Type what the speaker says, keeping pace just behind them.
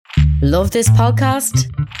Love this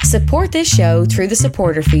podcast? Support this show through the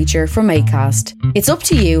supporter feature from Acast. It's up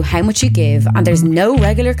to you how much you give, and there's no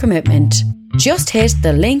regular commitment. Just hit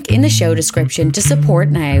the link in the show description to support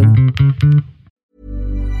now.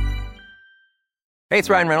 Hey, it's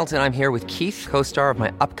Ryan Reynolds, and I'm here with Keith, co-star of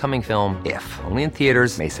my upcoming film, If, only in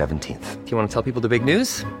theaters May 17th. Do you want to tell people the big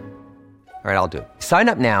news? All right, I'll do it. Sign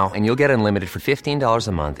up now and you'll get unlimited for $15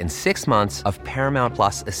 a month and 6 months of Paramount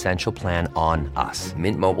Plus Essential Plan on us.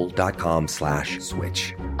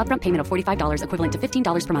 MintMobile.com/switch. Upfront payment of $45 equivalent to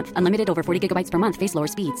 $15 per month. Unlimited over 40 gigabytes per month. Face lower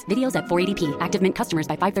speeds. Videos at 480p. Active Mint customers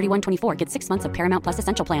by 531.24 get 6 months of Paramount Plus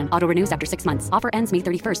Essential Plan. Auto renews after 6 months. Offer ends May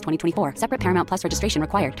 31st, 2024. Separate Paramount Plus registration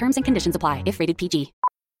required. Terms and conditions apply if rated PG.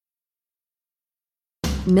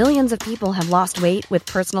 Millions of people have lost weight with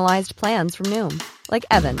personalized plans from Noom. Like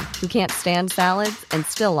Evan, who can't stand salads and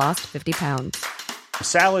still lost 50 pounds.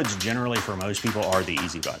 Salads generally for most people are the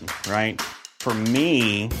easy button, right? For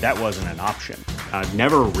me, that wasn't an option. I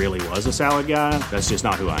never really was a salad guy. That's just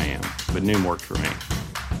not who I am. But Noom worked for me.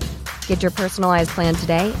 Get your personalized plan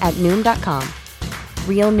today at Noom.com.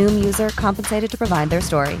 Real Noom user compensated to provide their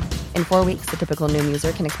story. In 4 weeks, the typical Noom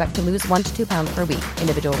user can expect to lose 1 to 2 pounds per week.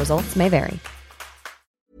 Individual results may vary.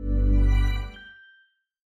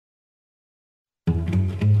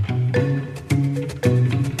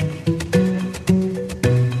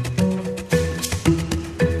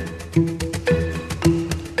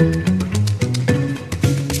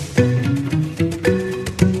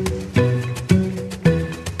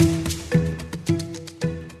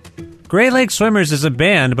 Great Lake Swimmers is a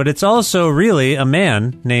band, but it's also really a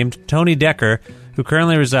man named Tony Decker, who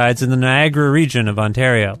currently resides in the Niagara region of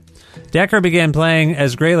Ontario. Decker began playing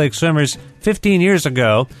as Great Lake Swimmers 15 years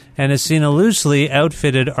ago and has seen a loosely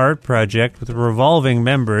outfitted art project with revolving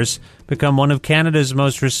members become one of Canada's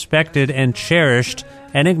most respected and cherished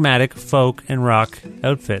enigmatic folk and rock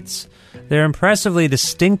outfits. Their impressively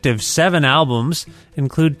distinctive 7 albums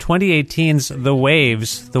include 2018's The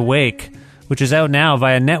Waves, The Wake, which is out now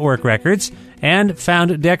via Network Records, and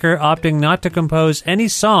found Decker opting not to compose any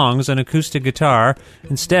songs on acoustic guitar,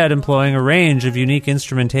 instead employing a range of unique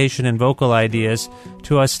instrumentation and vocal ideas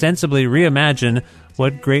to ostensibly reimagine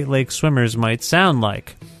what Great Lake Swimmers might sound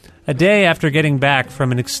like. A day after getting back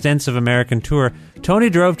from an extensive American tour, Tony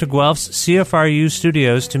drove to Guelph's CFRU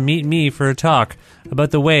studios to meet me for a talk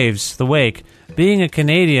about The Waves, The Wake, being a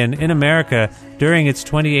Canadian in America during its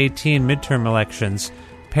 2018 midterm elections,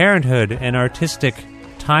 parenthood and artistic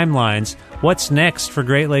timelines, what's next for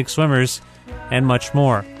Great Lake Swimmers, and much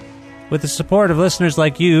more. With the support of listeners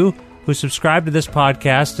like you who subscribe to this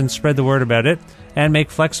podcast and spread the word about it, and make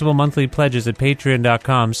flexible monthly pledges at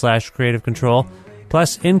patreon.com/creativecontrol,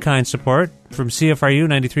 plus in-kind support from CFRU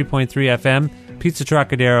 93.3 FM, Pizza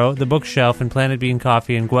Trocadero, The Bookshelf, and Planet Bean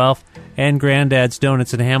Coffee in Guelph, and Granddad's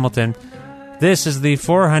Donuts in Hamilton. This is the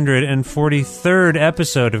 443rd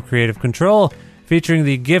episode of Creative Control, featuring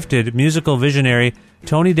the gifted musical visionary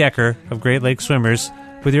Tony Decker of Great Lake Swimmers,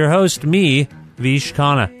 with your host, me, Vish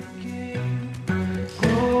Khanna.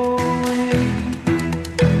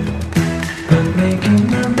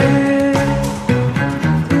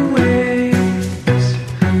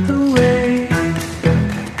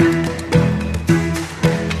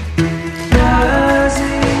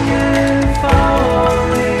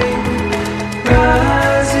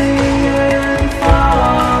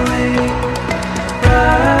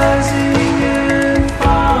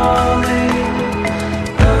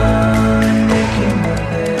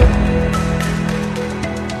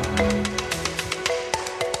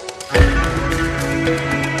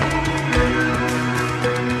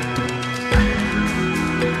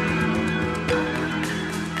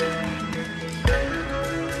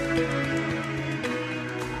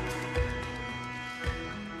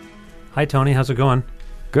 Hi, Tony. How's it going?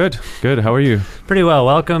 Good. How are you? Pretty well.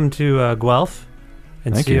 Welcome to Guelph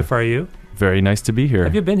and Thank CFRU. You. Very nice to be here.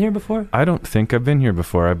 Have you been here before? I don't think I've been here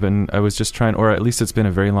before. I was just trying, or at least it's been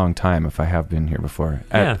a very long time if I have been here before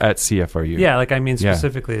at CFRU. Yeah, like I mean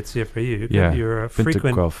specifically at CFRU. You're a been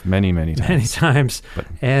frequent. To Guelph many times. Many times.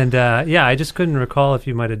 And I just couldn't recall if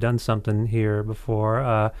you might have done something here before.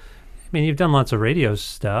 I mean, you've done lots of radio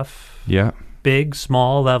stuff. Yeah. Big,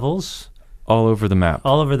 small levels. All over the map.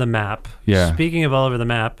 All over the map. Yeah. Speaking of all over the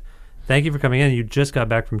map, thank you for coming in. You just got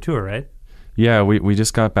back from tour, right? Yeah, we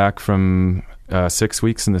just got back from 6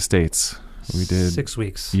 weeks in the States. We did 6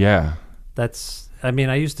 weeks. Yeah.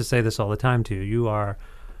 I used to say this all the time to you. You are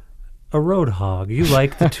a road hog. You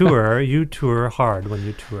like the tour. You tour hard when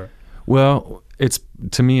you tour. Well,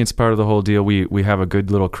 to me, it's part of the whole deal. We have a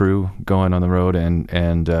good little crew going on the road, and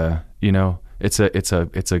it's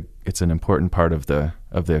an important part of the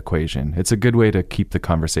equation. It's a good way to keep the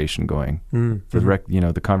conversation going.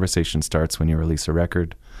 The conversation starts when you release a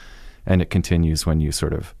record, and it continues when you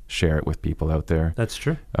sort of share it with people out there. That's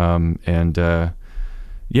true. We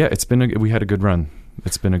had a good run.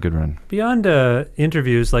 It's been a good run. Beyond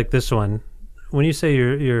interviews like this one, when you say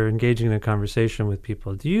you're engaging in a conversation with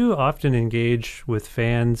people, do you often engage with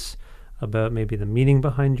fans about maybe the meaning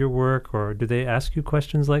behind your work, or do they ask you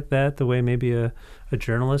questions like that the way maybe a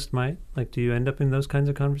journalist might? Like, do you end up in those kinds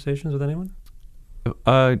of conversations with anyone?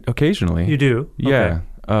 Occasionally. You do? Yeah.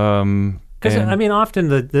 Because, often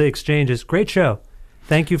the exchange is, great show.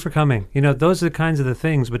 Thank you for coming. Those are the kinds of the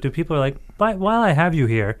things. But do people are like, while I have you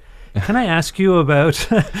here, can I ask you about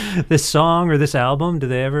this song or this album?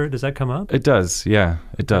 Does that come up? It does. Yeah,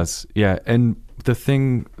 it does. Yeah. And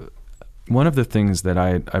one of the things that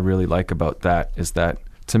I really like about that is that,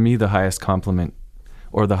 to me, the highest compliment,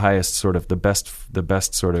 or the highest sort of the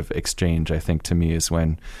best sort of exchange, I think, to me, is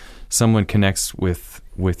when someone connects with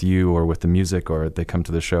you or with the music, or they come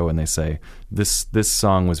to the show and they say, this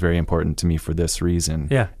song was very important to me for this reason.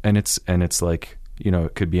 Yeah. And it's like,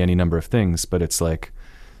 it could be any number of things, but it's like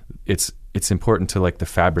it's important to like the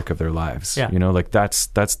fabric of their lives. Yeah. Like that's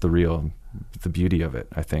the beauty of it,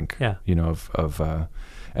 I think. Yeah.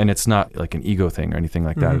 And it's not like an ego thing or anything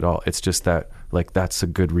like that at all. It's just that, like, that's a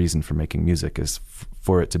good reason for making music, is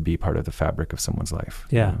for it to be part of the fabric of someone's life.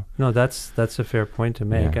 Yeah. No, that's a fair point to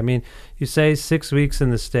make. Yeah. I mean, you say 6 weeks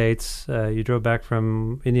in the States. You drove back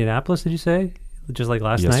from Indianapolis, did you say? Just like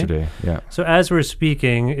last night? Yesterday, yeah. So as we're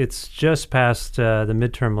speaking, it's just past the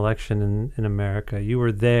midterm election in America. You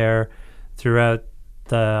were there throughout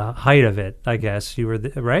the height of it, I guess. You were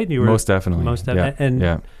right? You were most definitely. Yeah.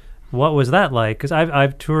 And what was that like? Because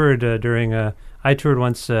I've toured I toured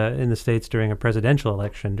once in the States during a presidential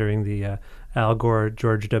election, during the Al Gore,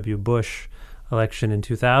 George W. Bush election in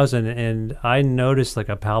 2000, and I noticed like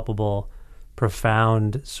a palpable,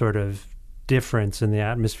 profound sort of difference in the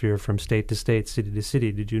atmosphere from state to state, city to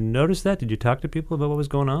city. Did you notice that? Did you talk to people about what was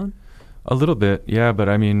going on? A little bit, yeah, but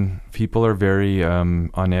I mean, people are very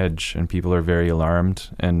on edge, and people are very alarmed,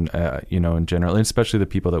 and in general, and especially the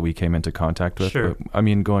people that we came into contact with. Sure. I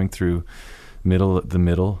mean, going through the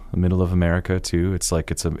middle of America too. It's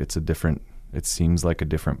like it's a different. It seems like a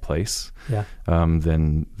different place, yeah,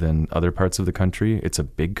 than other parts of the country. It's a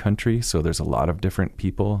big country, so there's a lot of different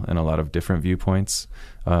people and a lot of different viewpoints.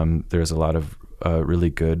 There's a lot of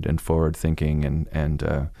really good and forward thinking,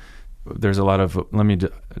 and there's a lot of,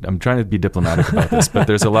 I'm trying to be diplomatic about this, but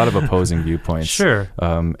there's a lot of opposing viewpoints. Sure.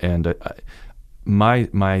 And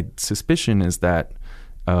my suspicion is that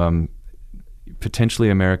potentially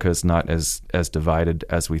America is not as divided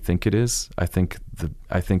as we think it is. I think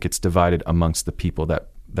it's divided amongst the people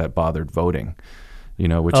that bothered voting.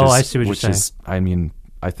 I see what you're saying.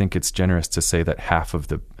 I think it's generous to say that half of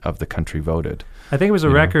the country voted. I think it was a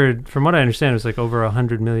record, from what I understand, it was like over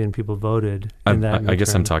 100 million people voted in that midterm. I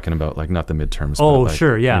guess I'm talking about like not the midterms. Oh, but like,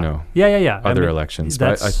 sure, yeah. Yeah. Other elections.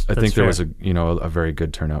 But I think fair. there was a very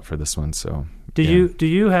good turnout for this one. So do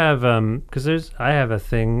you have, because I have a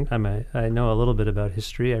thing, I know a little bit about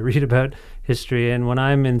history. I read about history, and when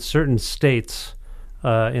I'm in certain states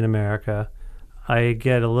in America, I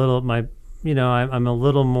get a little, I'm a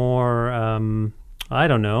little more, I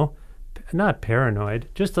don't know, not paranoid,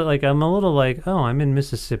 just like I'm a little like, oh, I'm in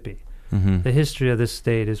Mississippi. Mm-hmm. The history of this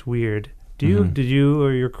state is weird. Did you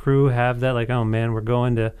or your crew have that, like, oh man, we're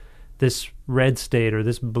going to this red state or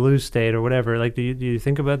this blue state or whatever? Like, do you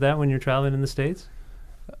think about that when you're traveling in the States?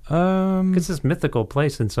 It's this mythical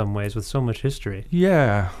place in some ways with so much history.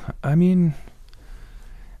 Yeah, I mean,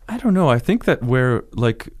 I don't know. I think that we're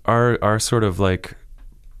like our sort of like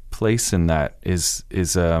place in that is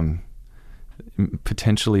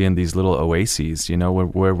potentially in these little oases,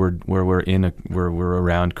 where we're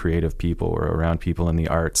around creative people, we're around people in the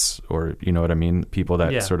arts, or you know what I mean, people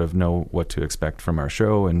that sort of know what to expect from our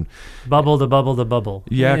show, and bubble the bubble.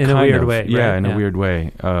 Yeah, in a weird way. Yeah, right? in a weird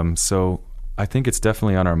way. So I think it's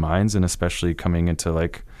definitely on our minds, and especially coming into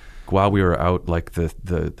like while we were out, like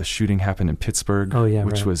the shooting happened in Pittsburgh,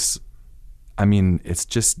 which was. I mean, it's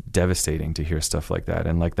just devastating to hear stuff like that.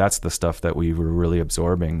 And like, that's the stuff that we were really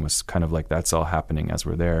absorbing, was kind of like, that's all happening as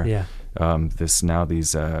we're there. Yeah.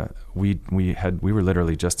 We were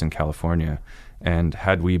literally just in California, and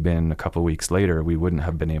had we been a couple weeks later, we wouldn't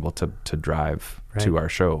have been able to drive to our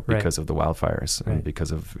show because of the wildfires, and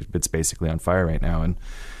because of, it's basically on fire right now. And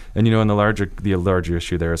and the larger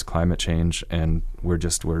issue there is climate change, and we're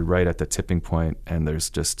right at the tipping point, and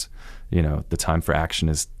there's just, the time for action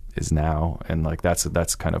is now, and like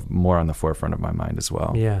that's kind of more on the forefront of my mind as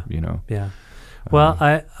well. Yeah. Yeah. Well,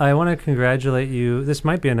 I want to congratulate you. This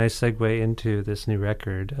might be a nice segue into this new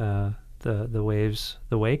record, the Waves,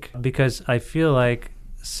 the Wake, because I feel like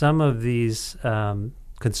some of these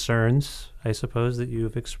concerns, I suppose, that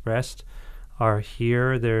you've expressed are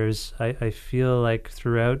here. I feel like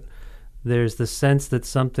throughout there's the sense that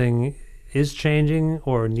something is changing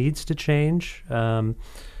or needs to change.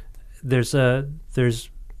 There's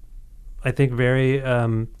I think very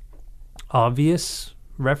obvious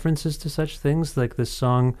references to such things, like this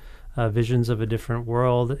song Visions of a Different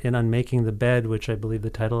World, in Unmaking the Bed, which I believe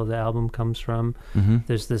the title of the album comes from.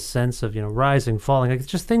 There's this sense of, rising, falling, like it's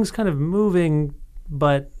just things kind of moving,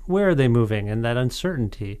 but where are they moving, and that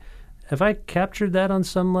uncertainty. Have I captured that on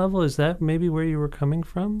some level? Is that maybe where you were coming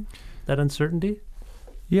from, that uncertainty?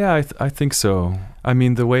 Yeah, I think so. I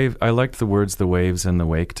mean, I liked the words "the waves" and "the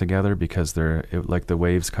wake" together because like the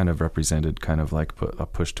waves kind of represented kind of like a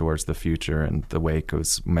push towards the future, and the wake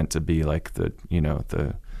was meant to be like the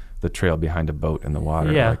trail behind a boat in the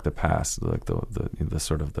water, like the past, like the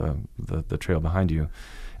sort of the trail behind you,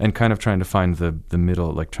 and kind of trying to find the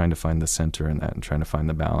middle, like trying to find the center in that, and trying to find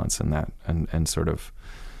the balance in that, and sort of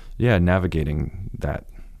navigating that.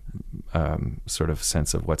 Sort of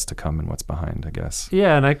sense of what's to come and what's behind, I guess.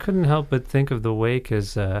 Yeah, and I couldn't help but think of the wake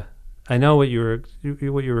as I know what you're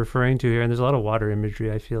referring to here, and there's a lot of water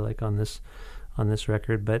imagery I feel like on this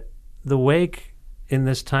record, but the wake in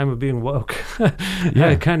this time of being woke,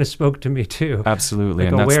 it kind of spoke to me too. Absolutely,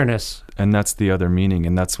 like and awareness. That's the other meaning,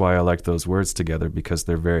 and that's why I like those words together, because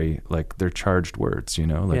they're very like they're charged words,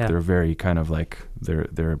 they're very kind of like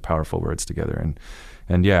they're powerful words together,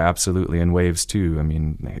 and yeah, absolutely. And waves too. I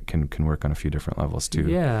mean, it can work on a few different levels too.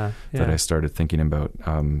 Yeah. That I started thinking about,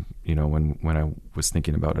 when I was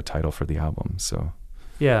thinking about a title for the album. So.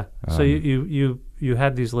 Yeah. So you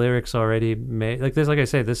had these lyrics already made. Like this, like I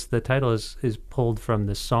say, the title is pulled from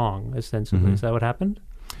the song ostensibly. Is that what happened?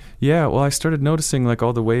 Yeah. Well, I started noticing like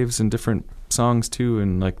all the waves in different songs too,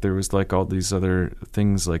 and like there was like all these other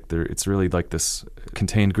things, like it's really like this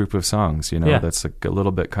contained group of songs, that's like a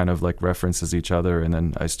little bit kind of like references each other, and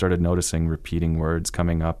then I started noticing repeating words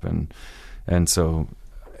coming up, and so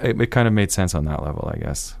it kind of made sense on that level, I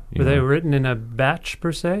guess. Were they written in a batch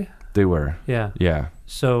per se? They were. Yeah.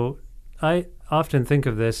 So I often think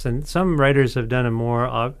of this, and some writers have done a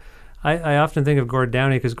more I often think of Gord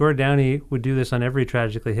Downie, because Gord Downie would do this on every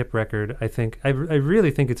Tragically Hip record, I think. I really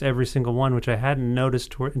think it's every single one, which I hadn't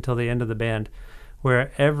noticed until the end of the band,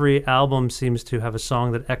 where every album seems to have a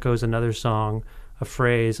song that echoes another song, a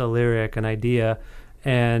phrase, a lyric, an idea.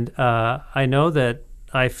 And I know that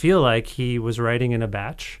I feel like he was writing in a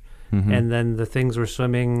batch, and then the things were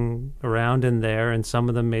swimming around in there, and some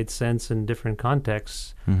of them made sense in different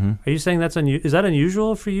contexts. Are you saying is that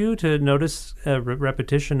unusual for you to notice a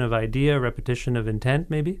repetition of idea, repetition of intent,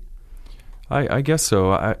 maybe? I guess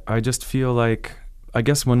so. I just feel like, I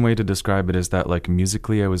guess one way to describe it is that like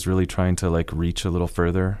musically I was really trying to like reach a little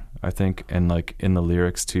further, I think, and like in the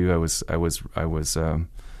lyrics too, I was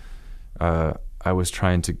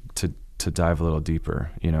trying to dive a little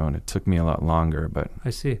deeper, and it took me a lot longer, but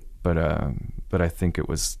I see. But I think it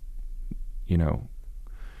was, it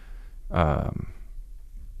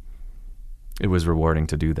was rewarding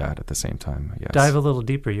to do that at the same time, I guess. Dive a little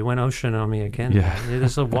deeper. You went ocean on me again. Yeah.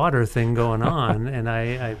 There's a water thing going on, and I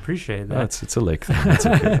appreciate that. It's a lake thing. That's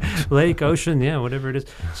okay. Lake, ocean, whatever it is.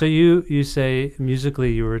 So you say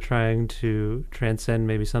musically you were trying to transcend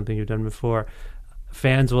maybe something you've done before.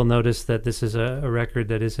 Fans will notice that this is a record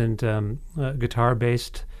that isn't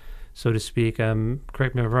guitar-based, so to speak.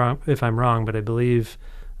 Correct me if I'm wrong, but I believe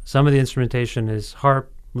some of the instrumentation is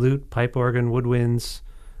harp, lute, pipe organ, woodwinds.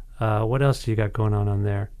 What else do you got going on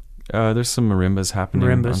there? There's some marimbas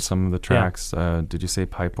happening on some of the tracks. Yeah. Did you say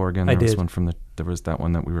pipe organ? I did. There was that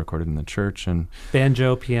one that we recorded in the church, and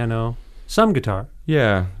banjo, piano, some guitar.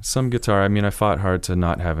 Yeah, some guitar. I mean, I fought hard to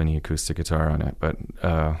not have any acoustic guitar on it, but.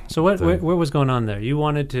 So what was going on there?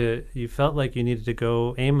 You felt like you needed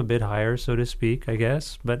to aim a bit higher, so to speak, I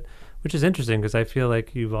guess, but which is interesting because I feel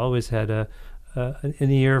like you've always had an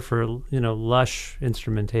ear for lush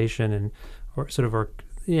instrumentation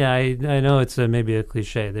I know it's maybe a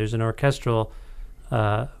cliche. There's an orchestral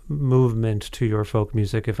movement to your folk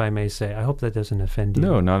music, if I may say. I hope that doesn't offend you.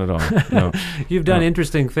 No, not at all. No. You've done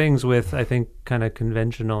interesting things with, I think, kind of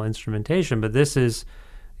conventional instrumentation, but this is,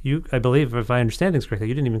 I believe, if I understand things correctly,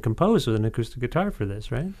 you didn't even compose with an acoustic guitar for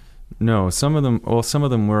this, right? No, some of them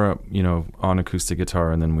were, on acoustic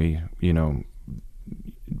guitar, and then we,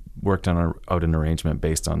 worked out an arrangement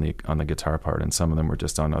based on the guitar part, and some of them were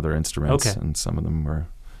just on other instruments, and some of them were,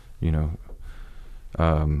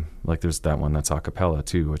 like there's that one that's a cappella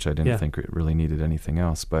too, which I didn't think it really needed anything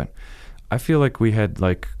else. But I feel like we had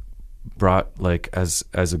like brought like as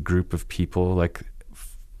a group of people, like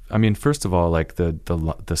I mean, first of all, like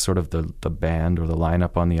the sort of the band or the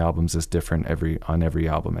lineup on the albums is different on every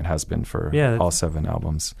album. It has been for all 7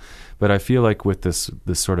 albums. But I feel like with this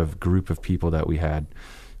sort of group of people that we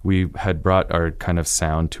had brought our kind of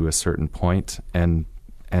sound to a certain point, and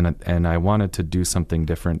I wanted to do something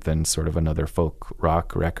different than sort of another folk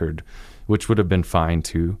rock record, which would have been fine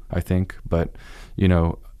too, I think. But you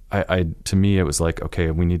know, I to me it was like,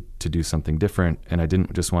 okay, we need to do something different, and I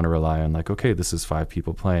didn't just want to rely on like, okay, this is 5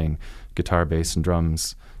 people playing guitar, bass, and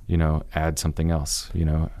drums. You know, add something else. You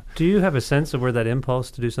know. Do you have a sense of where that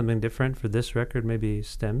impulse to do something different for this record maybe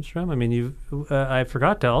stems from? I mean, I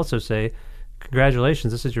forgot to also say,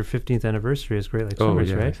 congratulations! This is your 15th anniversary as Great Lakes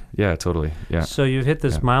Swimmers, right? Yeah, totally. Yeah. So you've hit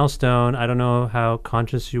this milestone. I don't know how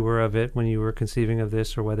conscious you were of it when you were conceiving of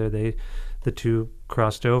this, or whether the two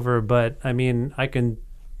crossed over. But I mean, I can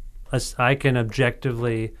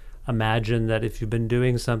objectively imagine that if you've been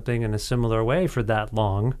doing something in a similar way for that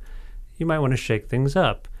long, you might want to shake things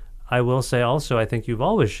up. I will say also, I think you've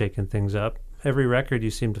always shaken things up. Every record you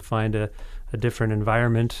seem to find a different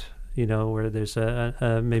environment, you know, where there's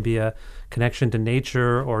maybe a connection to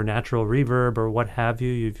nature or natural reverb or what have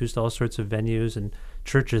you. You've used all sorts of venues and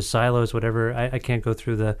churches, silos, whatever. I can't go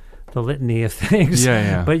through the litany of things.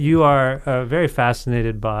 Yeah. But you are very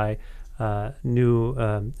fascinated by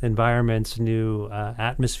new environments, new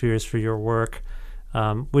atmospheres for your work,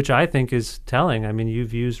 which I think is telling. I mean,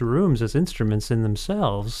 you've used rooms as instruments in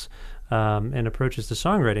themselves and approaches to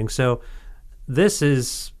songwriting. So this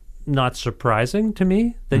is not surprising to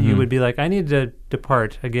me that you would be like, I need to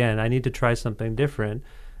depart again. I need to try something different.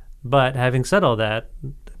 But having said all that,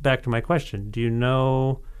 back to my question, do you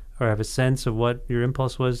know or have a sense of what your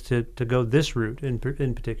impulse was to go this route in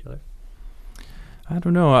particular? I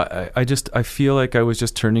don't know. I feel like I was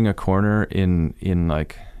just turning a corner in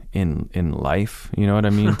life. You know what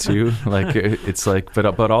I mean too? Like it's like,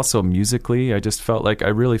 but also musically, I just felt like I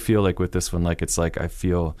really feel like with this one, like it's like I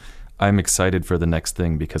feel I'm excited for the next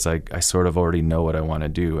thing because I sort of already know what I want to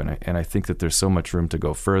do, and I think that there's so much room to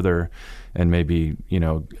go further, and maybe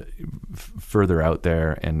further out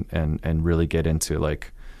there, and really get into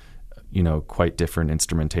like quite different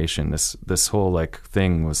instrumentation. This whole like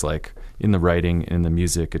thing was like in the writing, in the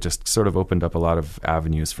music, it just sort of opened up a lot of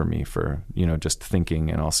avenues for me for just thinking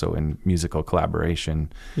and also in musical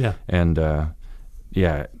collaboration. Yeah, and I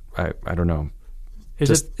don't know.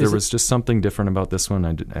 There was just something different about this one,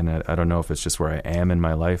 and I don't know if it's just where I am in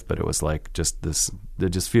my life, but it was like just this. I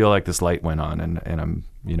just feel like this light went on, and I'm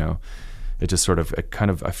it just sort of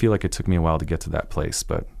I feel like it took me a while to get to that place,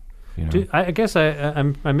 but. I guess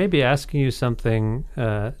I may be asking you something.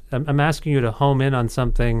 I'm asking you to home in on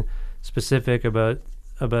something specific about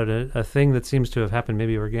a thing that seems to have happened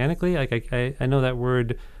maybe organically. Like I know that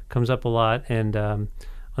word comes up a lot, and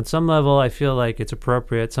on some level I feel like it's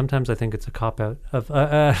appropriate. Sometimes I think it's a cop-out of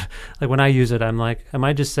like when I use it, I'm like, am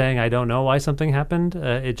I just saying I don't know why something happened?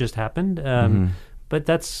 It just happened. But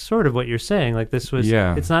that's sort of what you're saying. Like this was.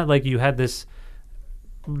 Yeah. It's not like you had this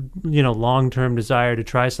long-term desire to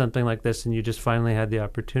try something like this and you just finally had the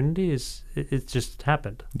opportunity. It just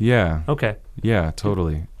happened. Yeah. Okay. Yeah,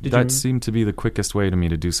 totally. That seemed to be the quickest way to me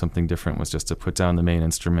to do something different, was just to put down the main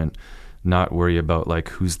instrument, not worry about like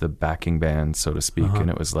who's the backing band, so to speak. And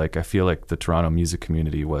it was like, I feel like the Toronto music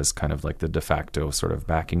community was kind of like the de facto sort of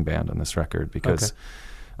backing band on this record, because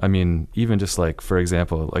I mean, even just like, for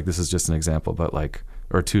example, like this is just an example, but like,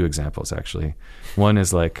 or 2 examples actually. One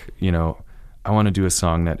is like, I want to do a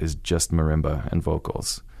song that is just marimba and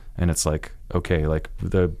vocals. And it's like, okay, like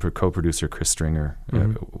the co-producer Chris Stringer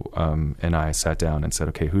and I sat down and said,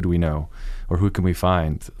 okay, who do we know, or who can we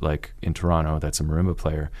find like in Toronto that's a marimba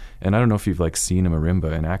player? And I don't know if you've like seen a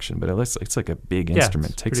marimba in action, but it's like a big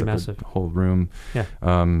instrument. It takes up massive. A whole room. Yeah.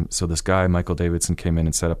 So this guy, Michael Davidson, came in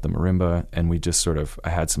and set up the marimba, and we just I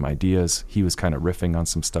had some ideas. He was kind of riffing on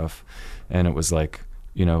some stuff, and it was like,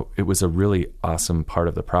 it was a really awesome part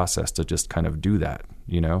of the process to just kind of do that,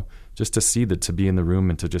 just to see that, to be in the room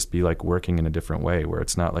and to just be like working in a different way, where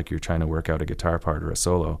it's not like you're trying to work out a guitar part or a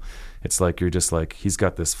solo. It's like you're just like, he's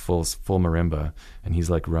got this full marimba and he's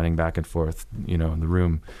like running back and forth, in the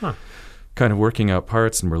room, kind of working out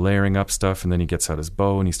parts, and we're layering up stuff. And then he gets out his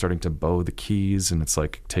bow and he's starting to bow the keys, and it's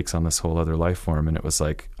like takes on this whole other life form. And it was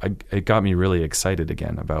like, it got me really excited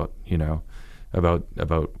again about,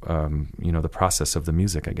 the process of the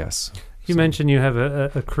music, I guess. You mentioned you have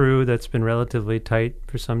a crew that's been relatively tight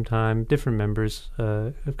for some time. Different members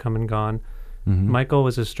have come and gone. Michael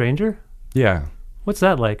was a stranger? Yeah. What's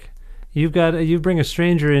that like? You bring a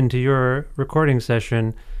stranger into your recording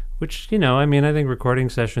session which, you know, I mean, I think recording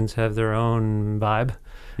sessions have their own vibe.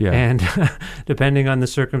 Yeah. And depending on the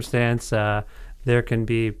circumstance, there can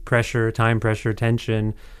be pressure, time pressure,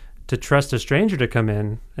 tension. To trust a stranger to come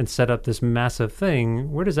in and set up this massive thing,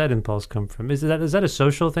 where does that impulse come from? Is that a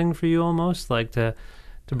social thing for you almost? Like to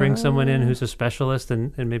bring someone in who's a specialist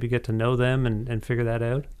and maybe get to know them and figure that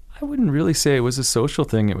out? I wouldn't really say it was a social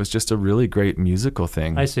thing. It was just a really great musical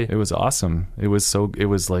thing. I see. It was awesome. It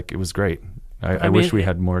was great. I wish we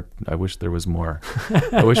had more. I wish there was more.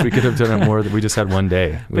 I wish we could have done it more. We just had one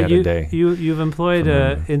day. We had a day. You've employed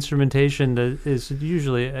instrumentation that is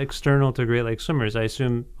usually external to Great Lakes Swimmers. I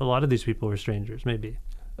assume a lot of these people were strangers, maybe.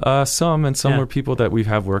 Some were people that we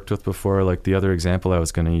have worked with before. Like the other example I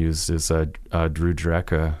was going to use is Drew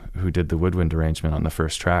Dreka, who did the woodwind arrangement on the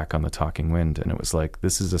first track on the Talking Wind, and it was like,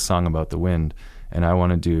 this is a song about the wind, and I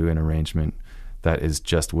want to do an arrangement that is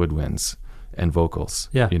just woodwinds and vocals,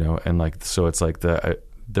 you know, and like, so it's like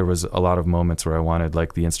there was a lot of moments where I wanted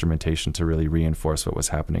like the instrumentation to really reinforce what was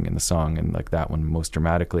happening in the song, and like that one most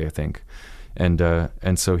dramatically, I think. And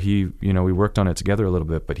so he, you know, we worked on it together a little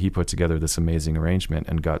bit, but he put together this amazing arrangement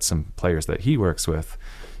and got some players that he works with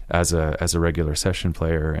as a regular session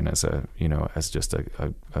player and as just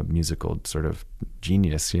a musical sort of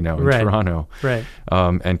genius, you know, in Toronto, right?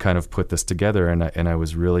 And kind of put this together, and I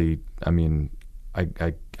was really, I mean,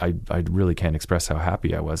 I really can't express how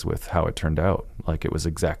happy I was with how it turned out. Like it was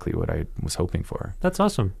exactly what I was hoping for. That's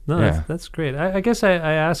awesome. No, that's great. I guess I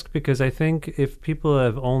ask because I think if people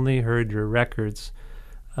have only heard your records,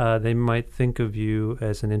 they might think of you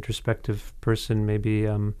as an introspective person, maybe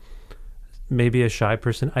a shy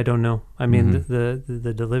person. I don't know. I mean,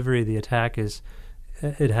 the delivery, the attack it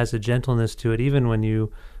has a gentleness to it, even when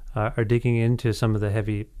you are digging into some of the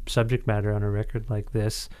heavy subject matter on a record like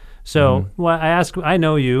this. So, well, I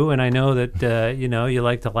know you, and I know that, you know, you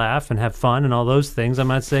like to laugh and have fun and all those things. I'm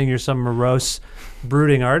not saying you're some morose,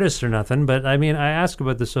 brooding artist or nothing, but I mean, I ask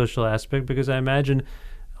about the social aspect because I imagine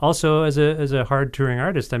also as a hard touring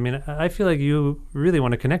artist, I mean, I feel like you really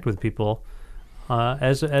want to connect with people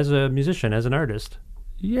as a musician, as an artist.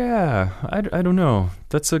 Yeah, I don't know.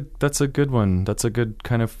 That's a good one. That's a good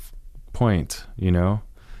kind of point, you know.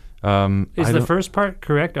 Is the first part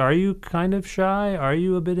correct? Are you kind of shy? Are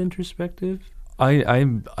you a bit introspective?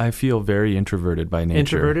 I feel very introverted by nature.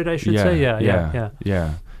 Introverted, I should say.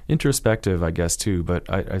 Yeah. Introspective, I guess too. But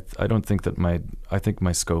I don't think that I think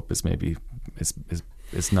my scope is maybe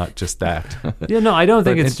is not just that. Yeah, no, I don't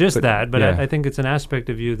think it's just that. But I think it's an aspect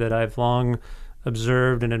of you that I've long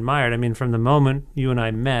observed and admired. I mean, from the moment you and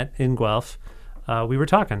I met in Guelph, we were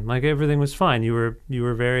talking like everything was fine. You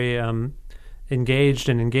were very engaged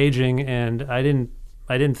and engaging, and I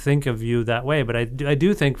didn't think of you that way, but I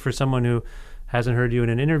do think for someone who hasn't heard you in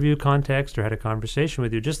an interview context or had a conversation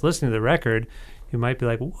with you, just listening to the record, you might be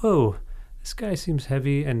like, whoa, this guy seems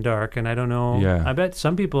heavy and dark, and I don't know. Yeah. I bet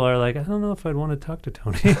some people are like, I don't know if I'd want to talk to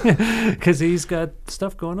Tony because he's got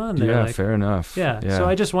stuff going on there. Yeah, like, fair enough. Yeah. So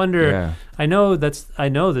I just wonder. I know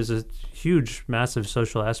there's a huge, massive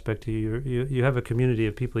social aspect to you. You have a community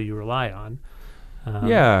of people you rely on.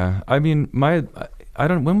 I mean,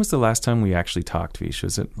 when was the last time we actually talked, Vish?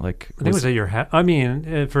 Was it like... I think it was at your house. I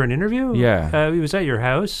mean, for an interview? Yeah. It was at your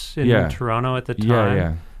house in Toronto at the time.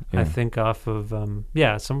 Yeah. I think off of,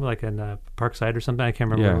 somewhere like in Parkside or something. I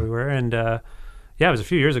can't remember where we were. And it was a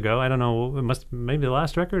few years ago. I don't know. It must maybe the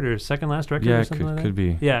last record or second last record or something like that. Could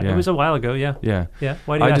be. Yeah, it was a while ago. Yeah.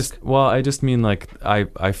 Why do you ask? I just mean like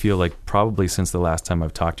I feel like probably since the last time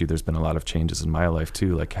I've talked to you, there's been a lot of changes in my life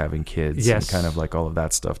too, like having kids and kind of like all of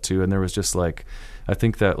that stuff too. And there was just like, I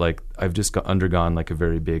think that like I've just undergone like a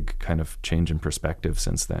very big kind of change in perspective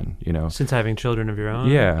since then, you know. Since having children of your own?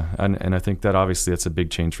 Yeah, and I think that obviously it's a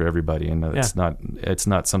big change for everybody, and it's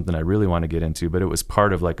not something I really want to get into, but it was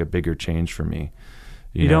part of like a bigger change for me.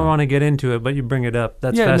 You don't want to get into it, but you bring it up.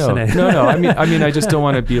 That's fascinating. No. I mean, I just don't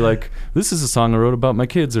want to be like, this is a song I wrote about my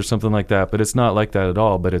kids or something like that. But it's not like that at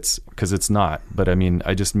all. But it's because it's not. But I mean,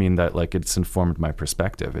 I just mean that like it's informed my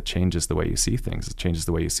perspective. It changes the way you see things. It changes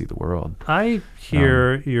the way you see the world. I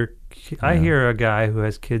hear I hear a guy who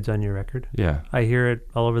has kids on your record. Yeah. I hear it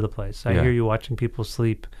all over the place. I hear you watching people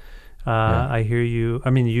sleep. I hear you. I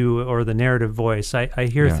mean, you or the narrative voice. I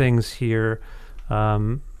hear things here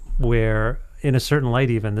where. In a certain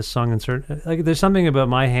light, even this song, like there's something about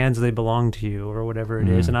my hands, they belong to you, or whatever it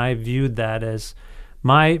is, and I viewed that as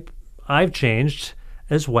I've changed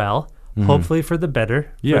as well, hopefully for the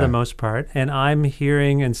better, for the most part, and I'm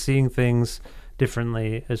hearing and seeing things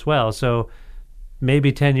differently as well. So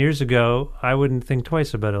maybe 10 years ago, I wouldn't think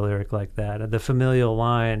twice about a lyric like that, the familial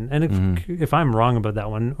line. And if I'm wrong about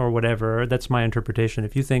that one or whatever, that's my interpretation.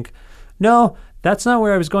 If you think, no, that's not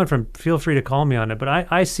where I was going from, feel free to call me on it. But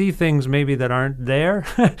I see things maybe that aren't there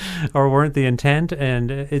or weren't the intent,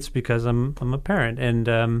 and it's because I'm a parent.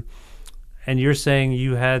 And you're saying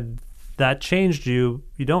you had that changed you.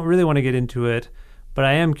 You don't really want to get into it, but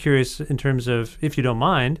I am curious in terms of, if you don't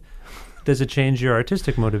mind, does it change your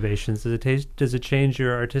artistic motivations? Does it change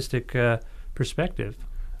your artistic perspective?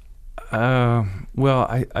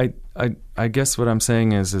 Well, I guess what I'm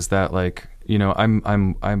saying is that, like, you know,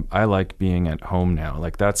 I like being at home now.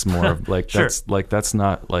 Like, that's more of like Sure. that's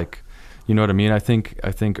not like, you know what I mean? I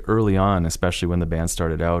think early on, especially when the band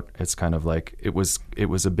started out, it's kind of like it was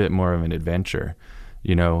a bit more of an adventure,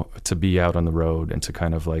 you know, to be out on the road and to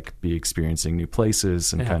kind of like be experiencing new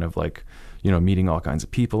places and kind of like, you know, meeting all kinds of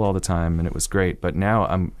people all the time, and it was great. But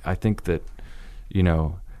now I think that, you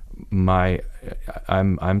know,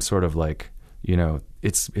 I'm sort of like, you know,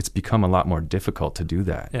 it's become a lot more difficult to do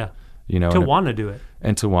that. Yeah. You know, To want to do it.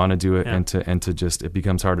 and to want to do it, Yeah. and to just, it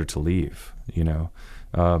becomes harder to leave, you know.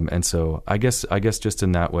 And so I guess just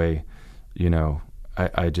in that way, you know,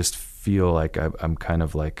 I just feel like I'm kind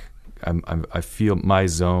of like, I feel my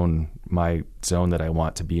zone that I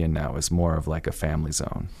want to be in now is more of like a family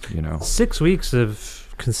zone, you know. 6 weeks of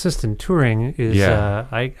consistent touring is, Yeah.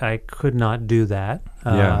 I could not do that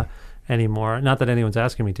Yeah. anymore. Not that anyone's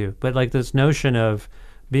asking me to, but like this notion of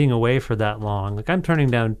being away for that long. Like, I'm turning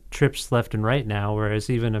down trips left and right now, whereas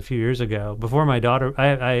even a few years ago, before my daughter,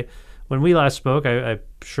 when we last spoke, I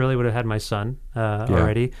surely would have had my son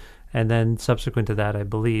already. And then subsequent to that, I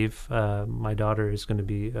believe my daughter is going to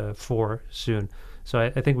be 4 soon. So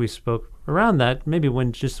I think we spoke around that, maybe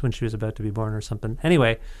when she was about to be born or something.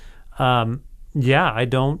 Anyway, I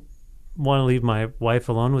don't want to leave my wife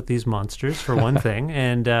alone with these monsters, for one thing.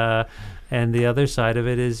 And the other side of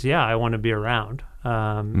it is, I want to be around.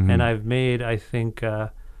 And I've made, I think,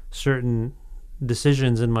 certain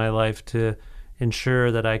decisions in my life to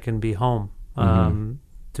ensure that I can be home.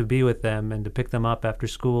 To be with them and to pick them up after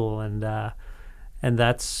school, and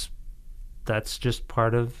that's just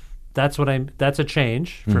part of that's a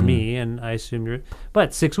change for me, and I assume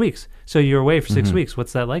but 6 weeks. So you're away for 6 weeks.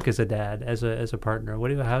 What's that like as a dad, as a partner?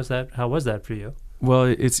 How was that for you? Well,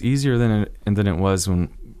 it's easier than it was when,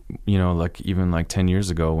 you know, like even like 10 years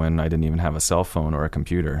ago when I didn't even have a cell phone or a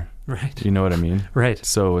computer. Right. You know what I mean? Right.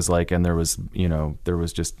 So it was like, and it was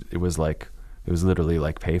literally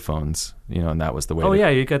like payphones, you know, and that was the way. Oh,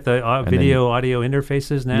 you got the audio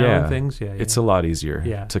interfaces now and things. Yeah, it's a lot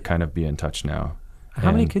easier to kind of be in touch now.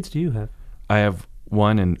 How many kids do you have? I have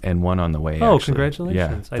one and one on the way. Oh, actually.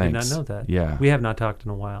 congratulations! Yeah, I did not know that. Yeah, we have not talked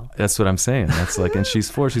in a while. That's what I'm saying. That's like, and she's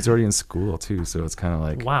 4. She's already in school too, so it's kind of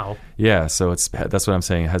like, wow. Yeah, so that's what I'm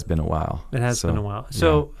saying. It has been a while. It has been a while.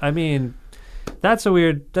 So I mean, that's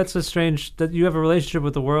a strange that you have a relationship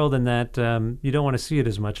with the world and that you don't want to see it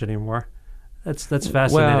as much anymore. That's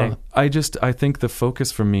fascinating. Well, I think the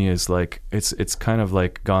focus for me is like it's kind of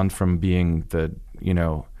like gone from being the, you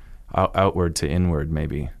know, outward to inward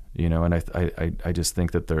maybe, you know, and I just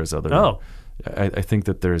think that there's other. I think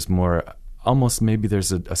that there's more, almost maybe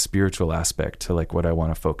there's a spiritual aspect to like what I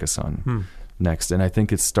want to focus on next, and I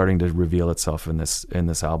think it's starting to reveal itself in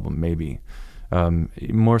this album maybe.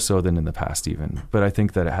 More so than in the past even, but I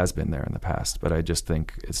think that it has been there in the past, but I just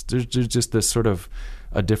think there's just this sort of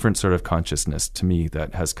a different sort of consciousness to me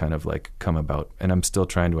that has kind of like come about, and I'm still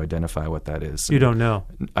trying to identify what that is. You don't know?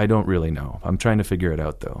 I don't really know. I'm trying to figure it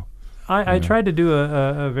out though. I tried to do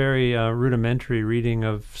a very rudimentary reading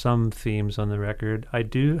of some themes on the record. I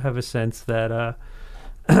do have a sense that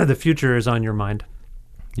the future is on your mind.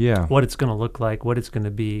 Yeah. What it's going to look like, what it's going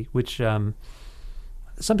to be, which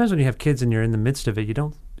sometimes when you have kids and you're in the midst of it,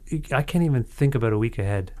 I can't even think about a week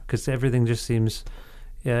ahead because everything just seems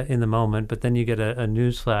in the moment. But then you get a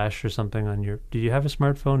news flash or something on your. Do you have a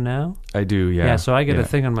smartphone now? I do, yeah. Yeah, so I get a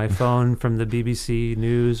thing on my phone from the BBC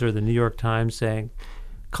News or the New York Times saying,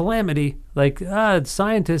 calamity, like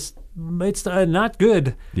scientists, it's not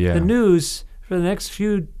good. Yeah. The news for the next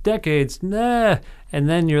few decades, nah. And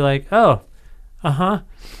then you're like, oh.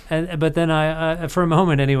 But then I for a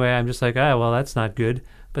moment anyway, I'm just like, well, that's not good.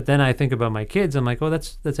 But then I think about my kids. I'm like, oh,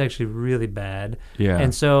 that's actually really bad. Yeah.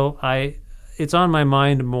 And so it's on my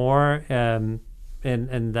mind more, and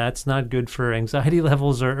that's not good for anxiety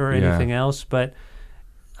levels or anything else. But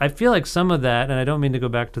I feel like some of that, and I don't mean to go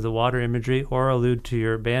back to the water imagery or allude to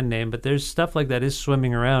your band name, but there's stuff like that is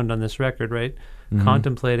swimming around on this record, right? Mm-hmm.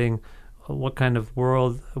 Contemplating what kind of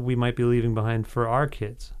world we might be leaving behind for our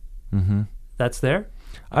kids. Mm-hmm. That's there?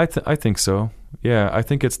 I think so. Yeah, I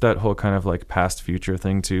think it's that whole kind of like past future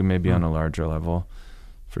thing too, maybe on a larger level,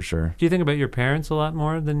 for sure. Do you think about your parents a lot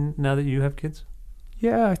more than now that you have kids?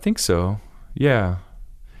 Yeah, I think so. Yeah,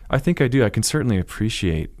 I think I do. I can certainly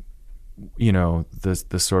appreciate, the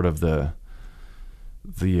sort of the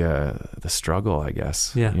struggle, I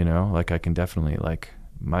guess. Yeah. Like I can definitely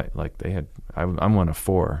I'm one of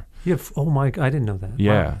 4. Oh my! I didn't know that.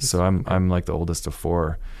 Yeah, Wow. so I'm like the oldest of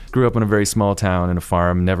 4. Grew up in a very small town in a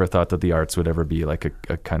farm. Never thought that the arts would ever be like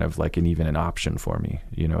a kind of like even an option for me.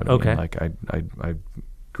 You know what I mean? Like I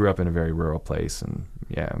grew up in a very rural place, and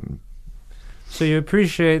yeah. So you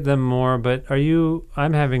appreciate them more, but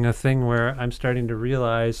I'm having a thing where I'm starting to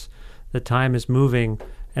realize the time is moving,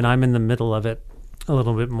 and I'm in the middle of it a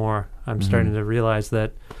little bit more. I'm starting to realize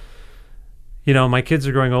that. My kids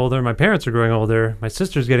are growing older, my parents are growing older, my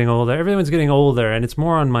sister's getting older, everyone's getting older, and it's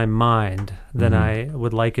more on my mind than I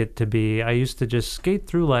would like it to be. I used to just skate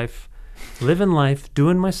through life, living life,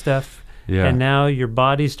 doing my stuff, and now your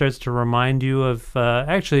body starts to remind you of,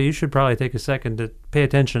 actually, you should probably take a second to pay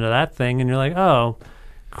attention to that thing, and you're like, oh,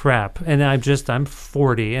 crap. And I'm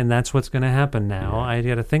 40, and that's what's going to happen now. I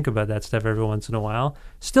got to think about that stuff every once in a while.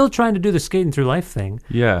 Still trying to do the skating through life thing.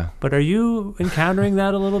 Yeah. But are you encountering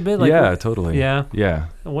that a little bit? Yeah, totally. Yeah? Yeah.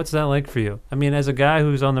 What's that like for you? I mean, as a guy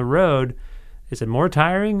who's on the road, is it more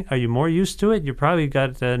tiring? Are you more used to it? You probably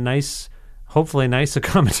got hopefully nice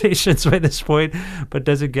accommodations by this point, but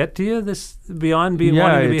does it get to you beyond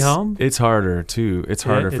wanting to be home? It's harder too. It's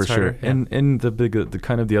harder for sure. Yeah. And the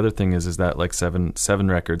kind of the other thing is that like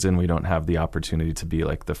seven records in, we don't have the opportunity to be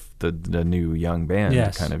like the new young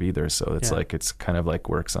band kind of either. So it's like it's kind of like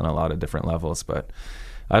works on a lot of different levels. But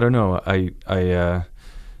I don't know.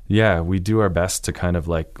 We do our best to kind of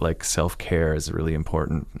like self-care is really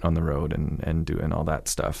important on the road, and doing all that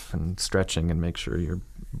stuff and stretching and make sure you're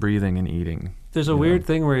breathing and eating. There's a weird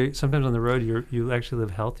thing where sometimes on the road you actually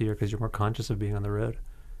live healthier because you're more conscious of being on the road.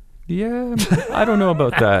 Yeah, I don't know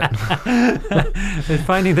about that. And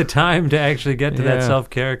finding the time to actually get to that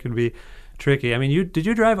self-care can be tricky. I mean, did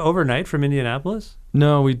you drive overnight from Indianapolis?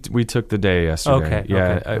 No, we took the day yesterday. Okay.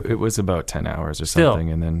 Yeah, Okay. It was about 10 hours or something,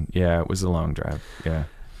 and then it was a long drive. Yeah.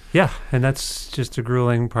 Yeah, and that's just a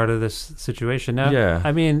grueling part of this situation. Now,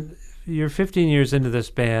 I mean, you're 15 years into this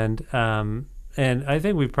band, and I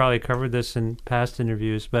think we've probably covered this in past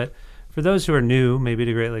interviews, but for those who are new, maybe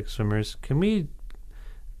to Great Lakes Swimmers, can we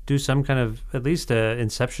do some kind of, at least a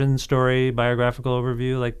inception story, biographical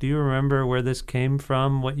overview? Like, do you remember where this came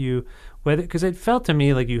from? Because it felt to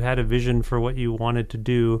me like you had a vision for what you wanted to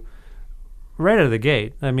do right out of the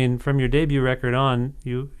gate. I mean, from your debut record on,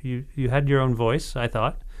 you had your own voice, I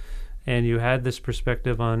thought, and you had this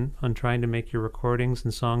perspective on trying to make your recordings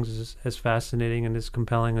and songs as fascinating and as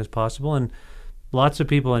compelling as possible. And lots of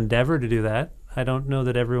people endeavor to do that. I don't know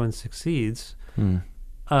that everyone succeeds.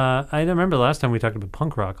 I remember last time we talked about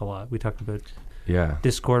punk rock a lot. We talked about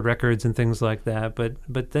Discord records and things like that,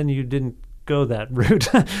 but then you didn't go that route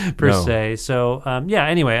per se. So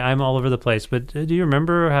anyway, I'm all over the place. But do you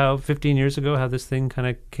remember how 15 years ago how this thing kind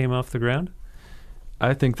of came off the ground?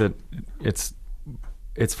 I think that it's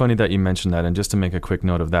funny that you mentioned that, and just to make a quick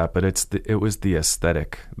note of that, but it was the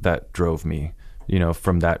aesthetic that drove me,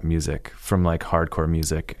 from that music, from like hardcore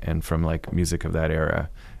music and from like music of that era.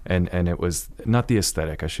 And it was not the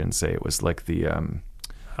aesthetic, I shouldn't say. It was like the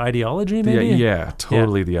ideology, maybe?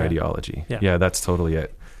 The ideology. Yeah, that's totally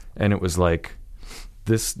it. And it was like,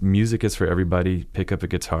 this music is for everybody. Pick up a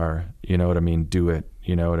guitar, you know what I mean? Do it,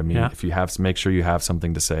 you know what I mean? Yeah. If you have, make sure you have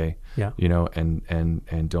something to say,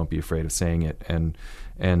 and don't be afraid of saying it. And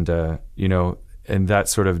that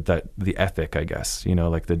sort of the ethic, I guess,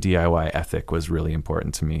 like the DIY ethic was really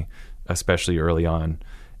important to me, especially early on.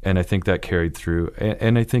 And I think that carried through.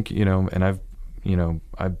 And I think, and I've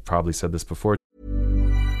probably said this before.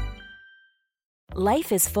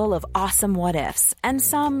 Life is full of awesome what-ifs, and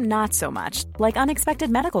some not so much, like unexpected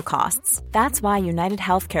medical costs. That's why United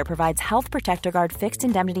Healthcare provides Health Protector Guard fixed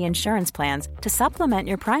indemnity insurance plans to supplement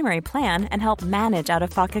your primary plan and help manage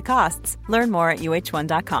out-of-pocket costs. Learn more at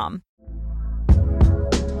UH1.com.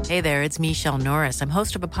 Hey there, it's Michelle Norris. I'm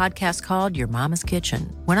host of a podcast called Your Mama's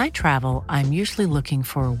Kitchen. When I travel, I'm usually looking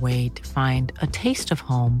for a way to find a taste of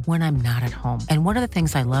home when I'm not at home. And one of the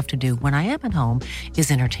things I love to do when I am at home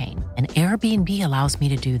is entertain. And Airbnb allows me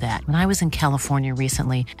to do that. When I was in California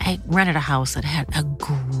recently, I rented a house that had a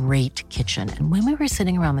great kitchen. And when we were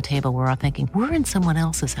sitting around the table, we're all thinking, we're in someone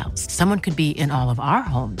else's house. Someone could be in all of our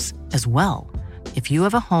homes as well. If you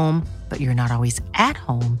have a home, but you're not always at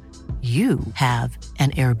home, you have an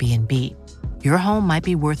Airbnb. Your home might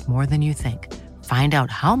be worth more than you think. Find out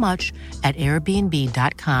how much at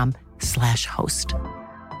airbnb.com/host.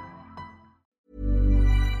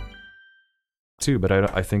 too. But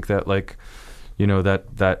I think that like, you know,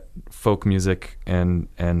 that folk music and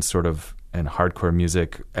sort of and hardcore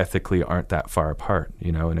music ethically aren't that far apart,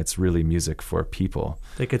 you know, and it's really music for people.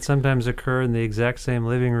 They could sometimes occur in the exact same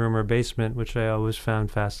living room or basement, which I always found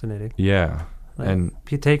fascinating. Yeah. Like, and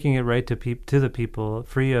taking it right to the people,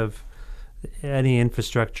 free of any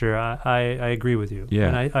infrastructure. I agree with you. Yeah.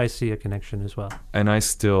 And I see a connection as well. And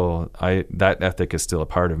that ethic is still a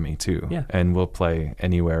part of me too. Yeah. And we'll play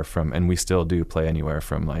anywhere from, and we still do play anywhere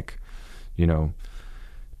from like, you know,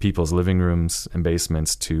 people's living rooms and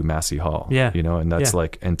basements to Massey Hall. Yeah. You know, and that's Yeah.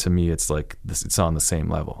 like, and to me, it's like this, it's on the same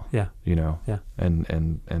level. Yeah. You know? Yeah.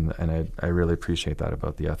 And I really appreciate that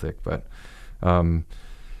about the ethic. But,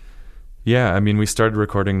 yeah, I mean, we started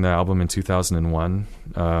recording the album in 2001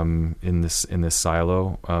 in this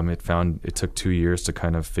silo. It took 2 years to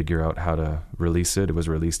kind of figure out how to release it. It was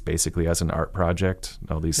released basically as an art project,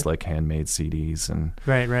 all these like handmade CDs and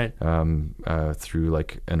right. Through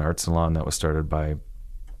like an art salon that was started by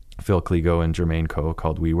Phil Kligo and Jermaine Coe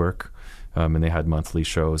called WeWork, and they had monthly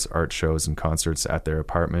shows, art shows, and concerts at their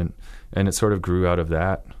apartment, and it sort of grew out of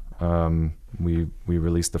that. We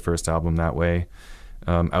released the first album that way.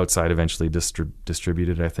 Outside eventually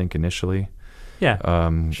distributed, I think, initially. Yeah,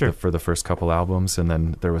 sure. For the first couple albums, and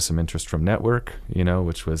then there was some interest from Network, you know,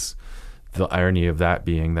 which was the irony of that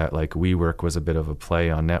being that like WeWork was a bit of a play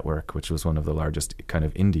on Network, which was one of the largest kind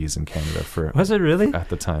of indies in Canada for. Was it really? At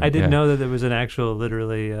the time, I didn't know that there was an actual,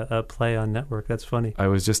 literally, a play on Network. That's funny. I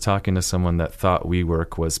was just talking to someone that thought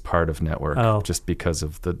WeWork was part of Network, just because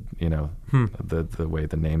of the, you know, the way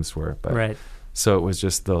the names were. But, right. So it was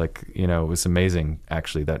just the like, you know, it was amazing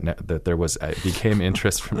actually that there was became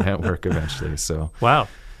interest from Network eventually. So wow,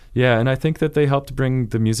 yeah, and I think that they helped bring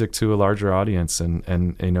the music to a larger audience,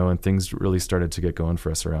 and you know, and things really started to get going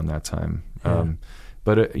for us around that time. Yeah.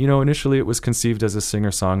 But you know, initially it was conceived as a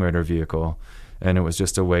singer-songwriter vehicle, and it was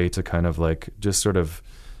just a way to kind of like just sort of,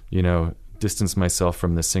 you know, distance myself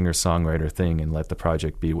from the singer-songwriter thing and let the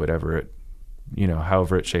project be whatever it, you know,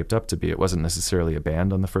 however it shaped up to be. It wasn't necessarily a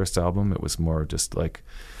band on the first album. It was more just like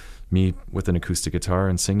me with an acoustic guitar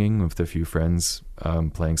and singing with a few friends,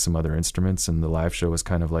 playing some other instruments, and the live show was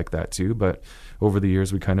kind of like that too. But over the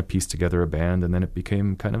years, we kind of pieced together a band, and then it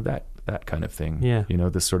became kind of that kind of thing. Yeah. You know,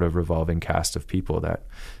 this sort of revolving cast of people that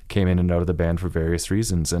came in and out of the band for various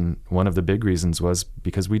reasons. And one of the big reasons was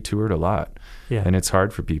because we toured a lot. Yeah. And it's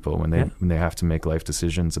hard for people when they have to make life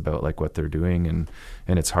decisions about like what they're doing, and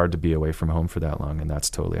it's hard to be away from home for that long, and that's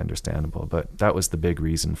totally understandable. But that was the big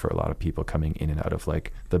reason for a lot of people coming in and out of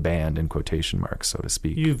like the band in quotation marks, so to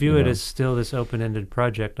speak. You view it as still this open-ended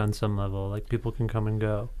project on some level, like people can come and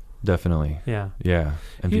go. Definitely. Yeah. Yeah.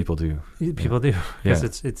 And people do. People do.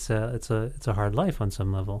 Because Yeah. it's a hard life on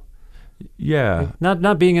some level. Yeah. Like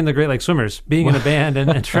not being in the Great Lakes Swimmers, being in a band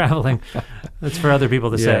and traveling. That's for other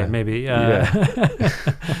people to say, maybe.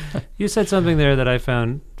 You said something there that I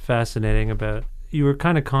found fascinating about, you were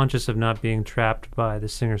kind of conscious of not being trapped by the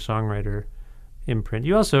singer-songwriter imprint.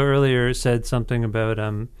 You also earlier said something about,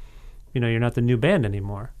 you know, you're not the new band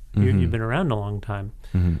anymore. Mm-hmm. You've been around a long time.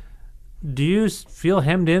 Mm-hmm. Do you feel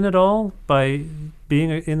hemmed in at all by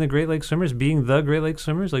being in the Great Lakes Swimmers, being the Great Lakes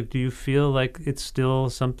Swimmers? Like, do you feel like it's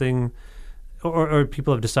still something, or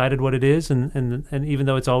people have decided what it is, and even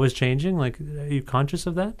though it's always changing, like, are you conscious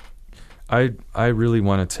of that? I really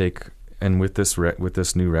want to take, and with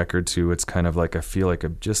this new record too, it's kind of like I feel like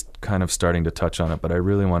I'm just kind of starting to touch on it, but I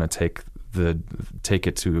really want to take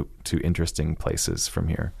it to interesting places from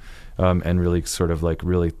here, and really sort of like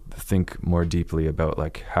really think more deeply about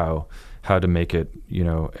like how to make it, you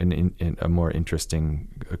know, in a more interesting,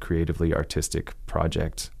 creatively artistic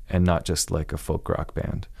project, and not just like a folk rock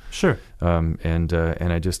band. Sure. And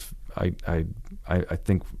I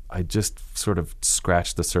think I just sort of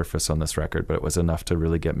scratched the surface on this record, but it was enough to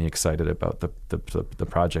really get me excited about the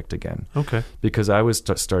project again. Okay. Because I was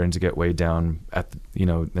starting to get way down at, you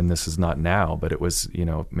know, and this is not now, but it was, you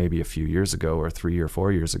know, maybe a few years ago or 3 or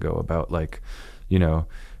 4 years ago, about like, you know,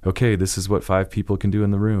 okay, this is what 5 people can do in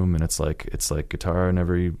the room, and it's like guitar on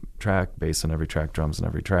every track, bass on every track, drums on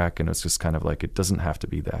every track, and it's just kind of like, it doesn't have to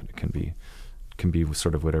be that. It can be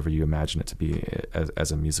sort of whatever you imagine it to be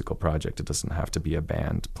as a musical project. It doesn't have to be a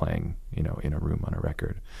band playing, you know, in a room on a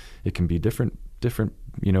record. It can be different,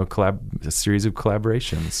 you know, a series of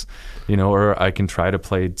collaborations, you know, or I can try to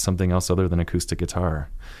play something else other than acoustic guitar.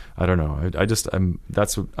 I don't know. I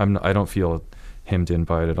don't feel hemmed in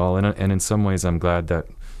by it at all. And in some ways I'm glad that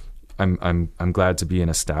I'm glad to be an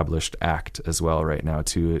established act as well right now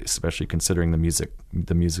too, especially considering the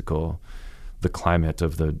climate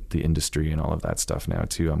of the industry and all of that stuff now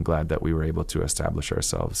too. I'm glad that we were able to establish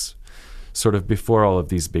ourselves, sort of before all of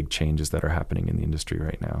these big changes that are happening in the industry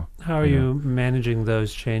right now. How are you managing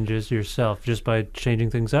those changes yourself? Just by changing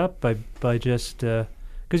things up? By just...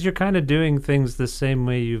 Because you're kind of doing things the same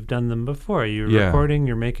way you've done them before. You're recording,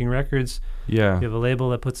 you're making records. Yeah. You have a label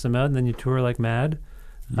that puts them out, and then you tour like mad.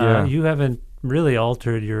 Yeah. You haven't really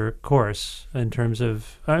altered your course in terms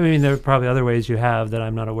of... I mean, there are probably other ways you have that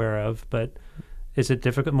I'm not aware of, but is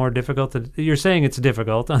it more difficult? You're saying it's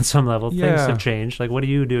difficult on some level. Yeah. Things have changed. Like, what are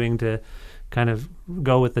you doing to kind of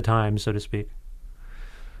go with the times, so to speak?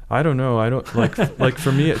 I don't know. I don't like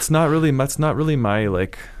for me, that's not really my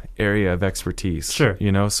like area of expertise. Sure.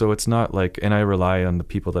 You know, so it's not like, and I rely on the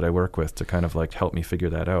people that I work with to kind of like help me figure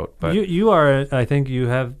that out. But you are, I think you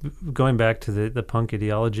have, going back to the punk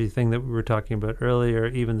ideology thing that we were talking about earlier,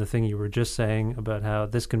 even the thing you were just saying about how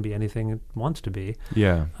this can be anything it wants to be.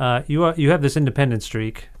 Yeah. You have this independent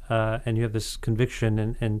streak, and you have this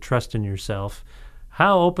conviction and trust in yourself.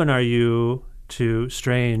 How open are you to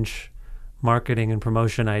strange marketing and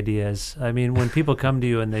promotion ideas? I mean, when people come to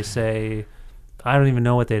you and they say, I don't even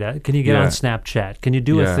know what can you get on Snapchat? Can you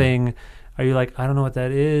do a thing? Are you like, I don't know what that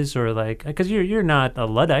is? Or like, because you're not a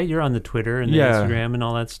Luddite, you're on the Twitter and the Instagram and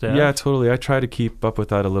all that stuff. Yeah, totally. I try to keep up with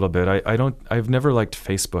that a little bit. I've never liked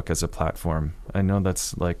Facebook as a platform. I know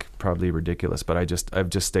that's like probably ridiculous, but I've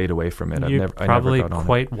just stayed away from it. You're probably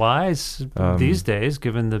quite wise these days,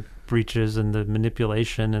 given the breaches and the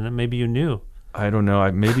manipulation, and maybe you knew. I don't know.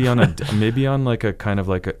 Maybe on like a kind of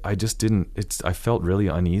like I just didn't. I felt really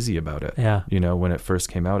uneasy about it. Yeah. You know, when it first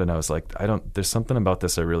came out, and I was like, there's something about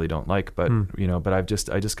this I really don't like. But you know, but I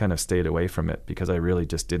just kind of stayed away from it because I really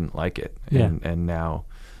just didn't like it. And now,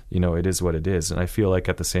 you know, it is what it is. And I feel like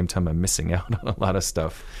at the same time I'm missing out on a lot of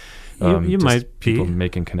stuff. You might be people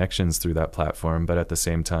making connections through that platform, but at the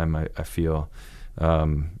same time I feel,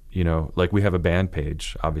 you know, like we have a band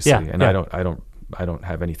page, obviously, and I don't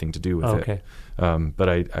have anything to do with it. But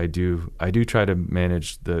I do try to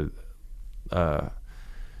manage the,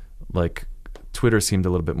 like Twitter seemed a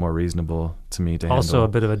little bit more reasonable to me to handle. Also a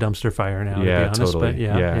bit of a dumpster fire now, to be honest. Totally.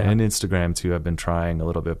 But And Instagram too, I've been trying a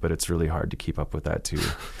little bit, but it's really hard to keep up with that too.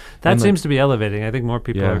 That seems to be elevating. I think more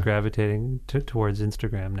people are gravitating towards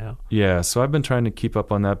Instagram now. Yeah, so I've been trying to keep up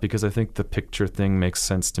on that because I think the picture thing makes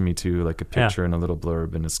sense to me too, like a picture and a little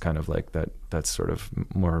blurb, and it's kind of like that's sort of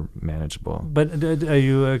more manageable. But are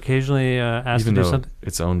you occasionally asked Even to do though something?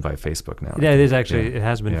 it's owned by Facebook now. Yeah, it is actually. It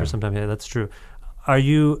has been for some time. Yeah, that's true. Are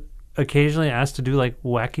you occasionally asked to do like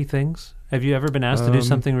wacky things? Have you ever been asked to do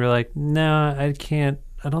something where you're like, no, I can't,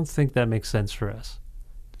 I don't think that makes sense for us?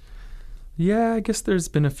 Yeah, I guess there's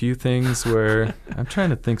been a few things where I'm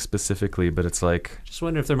trying to think specifically, but it's like, just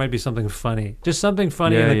wonder if there might be something funny. Just something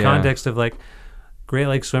funny in the context of like Great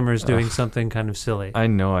Lake Swimmers doing something kind of silly. I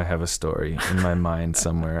know I have a story in my mind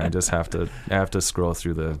somewhere. I just have to scroll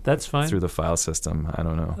through the file system. I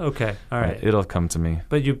don't know. Okay, all right. It'll come to me.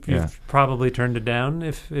 But you've probably turned it down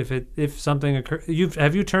if something occurs.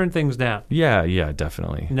 Have you turned things down? Yeah,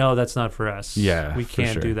 definitely. No, that's not for us. Yeah, we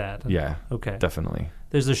can't do that. Yeah. Okay. Definitely.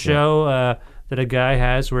 There's a show that a guy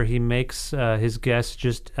has where he makes his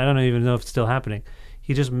guest I don't even know if it's still happening.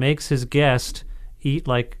 He just makes his guest eat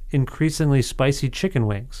like increasingly spicy chicken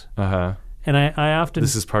wings. Uh-huh. And I often...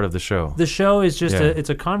 This is part of the show. The show is just it's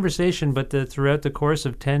a conversation, but throughout the course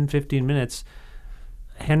of 10, 15 minutes,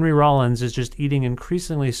 Henry Rollins is just eating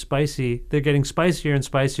increasingly spicy. They're getting spicier and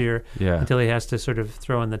spicier until he has to sort of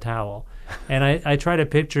throw in the towel. And I try to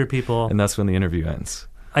picture people... And that's when the interview ends.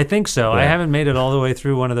 I think so. I haven't made it all the way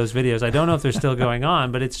through one of those videos. I don't know if they're still going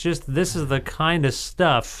on, but it's just, this is the kind of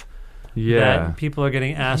stuff that people are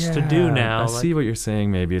getting asked to do now. I see what you're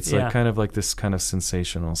saying. Maybe it's like kind of like this kind of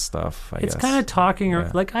sensational stuff. It's kind of talking,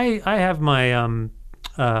 like I have my,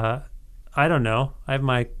 I don't know, I have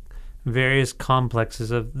my various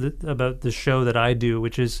complexes about the show that I do,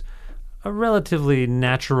 which is a relatively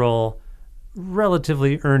natural,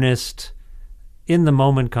 relatively earnest, in the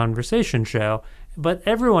moment conversation show. But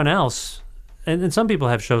everyone else, and some people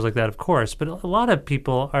have shows like that, of course, but a lot of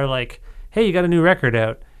people are like, hey, you got a new record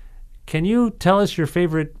out. Can you tell us your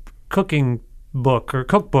favorite cooking book or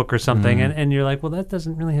cookbook or something? Mm-hmm. And you're like, well, that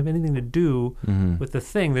doesn't really have anything to do with the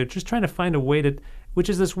thing. They're just trying to find a way to, which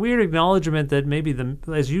is this weird acknowledgement that maybe,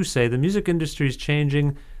 as you say, the music industry is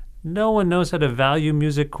changing. No one knows how to value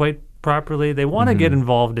music quite properly. They want to get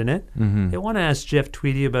involved in it. They want to ask Jeff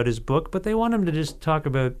Tweedy about his book, but they want him to just talk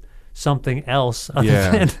about something else other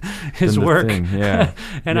than his work.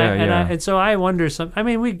 And so I wonder I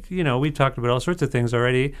mean, we've talked about all sorts of things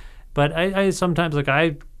already, but I sometimes, like,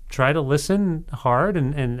 I try to listen hard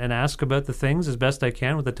and ask about the things as best I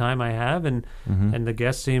can with the time I have, and the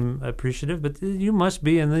guests seem appreciative. But you must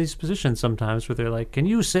be in these positions sometimes where they're like, can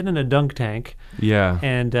you sit in a dunk tank? Yeah.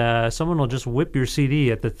 And someone will just whip your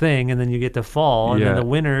CD at the thing, and then you get to fall, and then the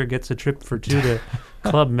winner gets a trip for two to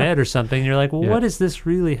Club Med or something. And you're like, well, what does this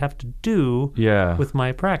really have to do with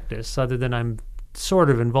my practice, other than I'm sort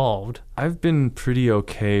of involved? I've been pretty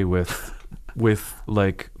okay with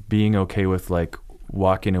like being okay with like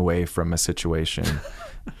walking away from a situation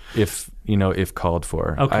if called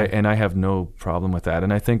for. Okay. I have no problem with that.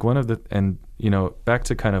 And I think back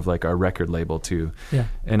to kind of like our record label too. Yeah.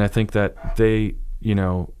 And I think that they,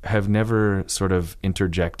 have never sort of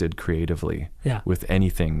interjected creatively with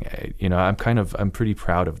anything. I'm pretty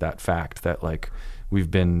proud of that fact that like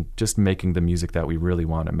we've been just making the music that we really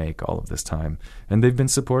want to make all of this time, and they've been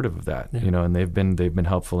supportive of that, and they've been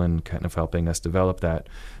helpful in kind of helping us develop that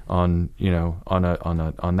on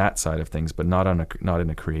that side of things, but not in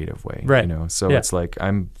a creative way, right? So it's like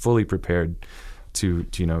I'm fully prepared to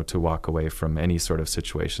walk away from any sort of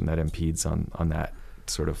situation that impedes on that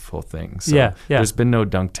sort of whole thing. So there's been no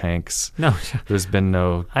dunk tanks. No, there's been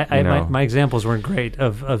no. My examples weren't great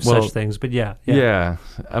of such things, but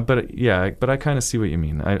but I kind of see what you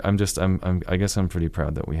mean. I guess I'm pretty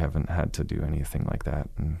proud that we haven't had to do anything like that.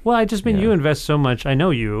 Well, I just mean you invest so much. I know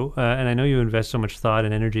you, and I know you invest so much thought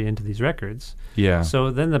and energy into these records. Yeah.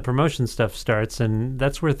 So then the promotion stuff starts, and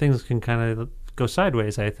that's where things can kind of go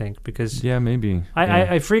sideways, I think, because maybe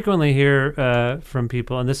I frequently hear from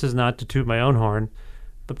people, and this is not to toot my own horn,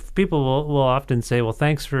 but people will often say, well,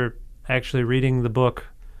 thanks for actually reading the book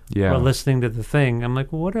or listening to the thing. I'm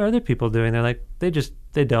like, well, what are other people doing? They're like,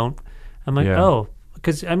 they don't. I'm like, oh,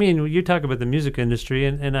 because, I mean, you talk about the music industry,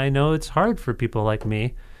 and I know it's hard for people like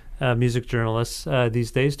me, music journalists,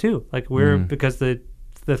 these days too. Like because the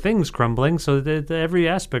thing's crumbling, so every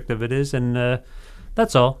aspect of it is, and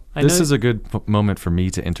that's all. This is a good moment for me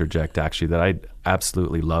to interject, actually, that I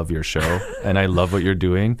absolutely love your show and I love what you're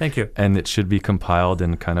doing. Thank you. And it should be compiled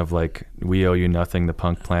in kind of like We Owe You Nothing, the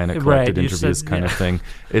Punk Planet collected interviews kind of thing.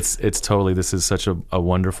 It's totally, this is such a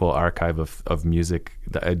wonderful archive of music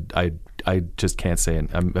that I just can't say it.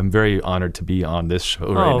 I'm very honored to be on this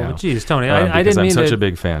show right now. Oh, geez, Tony, I didn't mean I'm such to, a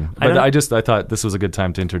big fan. But I thought this was a good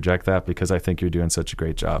time to interject that because I think you're doing such a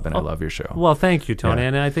great job and I love your show. Well, thank you, Tony.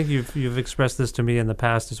 And I think you've expressed this to me in the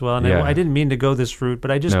past as well. And I didn't mean to go this route, but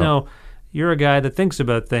I just know you're a guy that thinks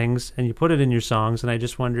about things and you put it in your songs. And I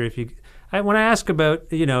just wonder if when I ask about,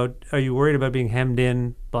 are you worried about being hemmed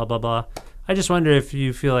in, blah, blah, blah. I just wonder if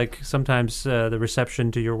you feel like sometimes the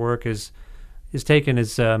reception to your work is taken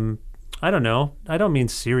as, I don't know. I don't mean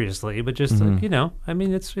seriously, but just like, I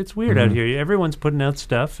mean, it's weird out here. Everyone's putting out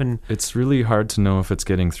stuff, and it's really hard to know if it's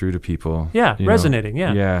getting through to people. Yeah, resonating.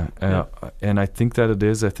 And I think that it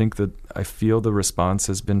is. I think that I feel the response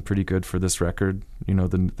has been pretty good for this record.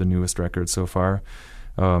 The newest record so far,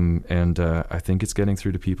 and I think it's getting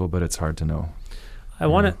through to people, but it's hard to know.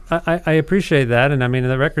 I appreciate that, and I mean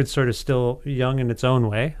the record's sort of still young in its own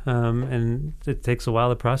way, and it takes a while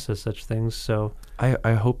to process such things. So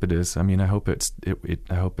I hope it is. I mean, I hope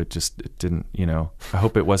I hope it didn't. I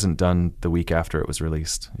hope it wasn't done the week after it was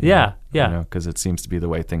released. Because it seems to be the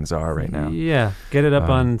way things are right now. Yeah, get it up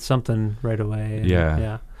on something right away.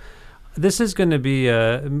 Yeah. This is going to be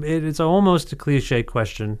it's almost a cliche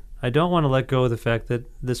question. I don't want to let go of the fact that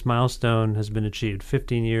this milestone has been achieved,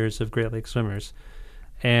 15 years of Great Lakes Swimmers.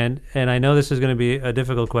 And I know this is going to be a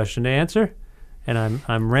difficult question to answer, and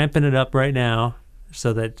I'm ramping it up right now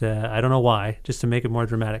so that I don't know why, just to make it more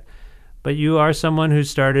dramatic. But you are someone who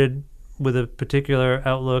started with a particular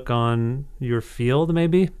outlook on your field,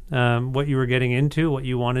 maybe, what you were getting into, what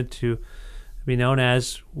you wanted to be known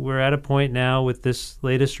as. We're at a point now with this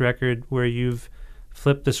latest record where you've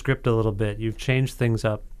flipped the script a little bit. You've changed things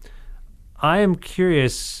up. I am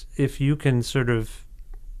curious if you can sort of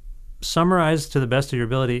summarize to the best of your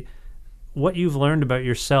ability what you've learned about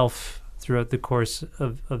yourself throughout the course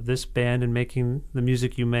of this band and making the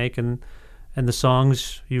music you make and the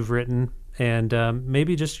songs you've written, and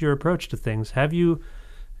maybe just your approach to things. Have you,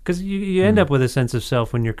 because you end up with a sense of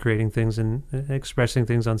self when you're creating things and expressing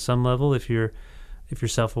things on some level if you're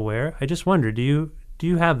self-aware. I just wonder, do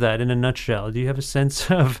you have that in a nutshell? Do you have a sense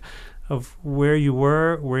of where you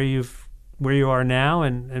were, where you are now,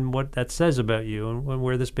 and what that says about you and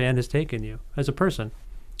where this band has taken you as a person?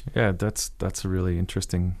 Yeah, that's a really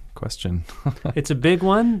interesting question. It's a big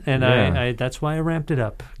one, and I that's why I ramped it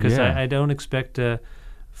up, because I don't expect a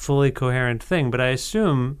fully coherent thing, but I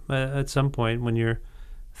assume at some point when you're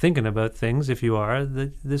thinking about things, if you are,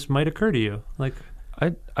 that this might occur to you. Like,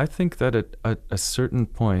 I think that at a certain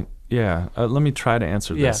point, Yeah, let me try to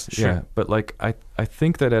answer this. Yeah, sure. Yeah, but like I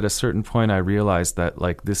think that at a certain point I realized that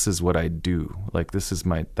like this is what I do. Like this is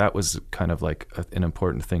that was kind of like an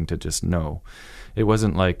important thing to just know. It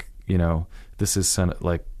wasn't like, this is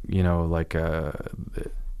like, like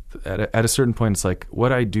at a certain point it's like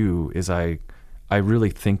what I do is I really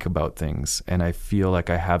think about things, and I feel like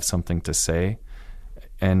I have something to say,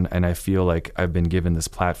 and I feel like I've been given this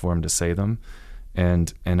platform to say them.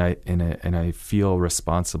 And I feel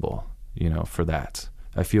responsible, for that.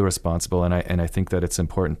 I feel responsible, and I think that it's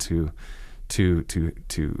important to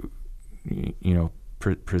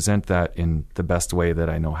present that in the best way that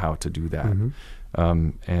I know how to do that. Mm-hmm.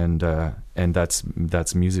 And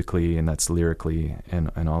that's musically, and that's lyrically,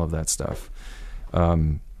 and all of that stuff.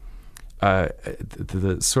 The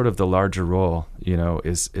sort of the larger role,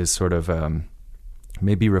 is sort of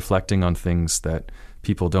maybe reflecting on things that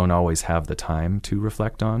people don't always have the time to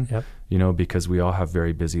reflect on, because we all have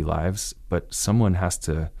very busy lives, but someone has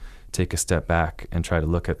to take a step back and try to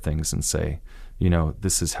look at things and say,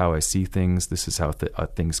 this is how I see things. This is how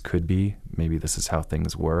things could be. Maybe this is how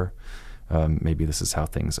things were. Maybe this is how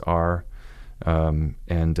things are.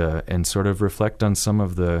 And sort of reflect on some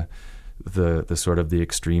of the sort of the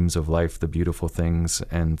extremes of life, the beautiful things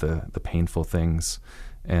and the painful things,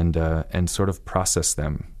 and sort of process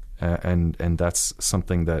them. And that's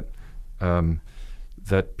something that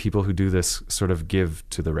that people who do this sort of give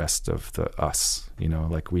to the rest of us.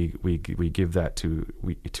 Like we give that to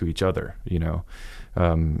each other.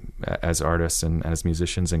 As artists and as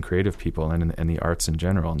musicians and creative people, and the arts in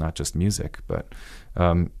general, not just music. But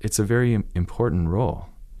it's a very important role.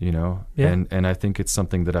 And I think it's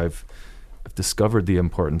something that I've discovered the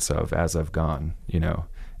importance of as I've gone.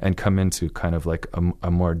 And come into kind of like a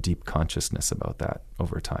more deep consciousness about that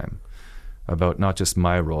over time, about not just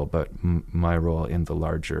my role, but my role in the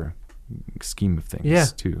larger scheme of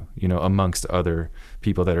things too, amongst other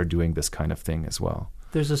people that are doing this kind of thing as well.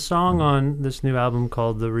 There's a song on this new album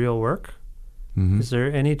called The Real Work. Mm-hmm. Is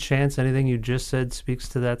there any chance anything you just said speaks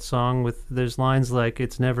to that song? There's lines like,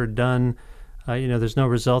 it's never done, there's no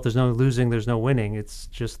result, there's no losing, there's no winning, it's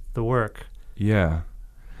just the work. Yeah.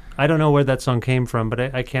 I don't know where that song came from,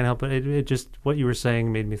 but I can't help it. It just, what you were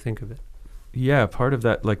saying made me think of it. Yeah, part of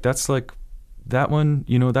that, like that's like that one,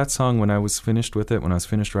 that song, when I was finished with it, when I was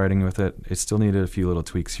finished writing with it, it still needed a few little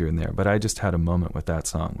tweaks here and there. But I just had a moment with that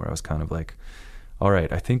song where I was kind of like, all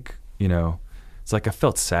right, I think, it's like I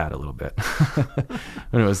felt sad a little bit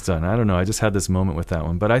when it was done. I don't know. I just had this moment with that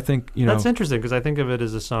one. But I think, That's interesting, because I think of it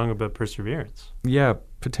as a song about perseverance. Yeah,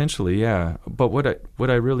 potentially, yeah. But what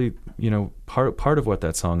I really, part of what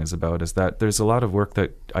that song is about is that there's a lot of work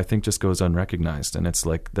that I think just goes unrecognized. And it's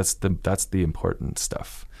like, that's the important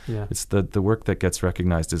stuff. Yeah. It's the work that gets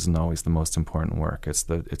recognized isn't always the most important work.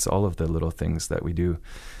 It's all of the little things that we do,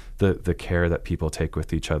 the care that people take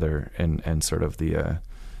with each other, and sort of the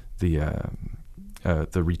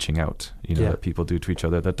reaching out, that people do to each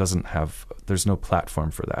other. That doesn't have. There's no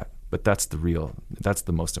platform for that. But that's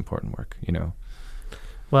the most important work.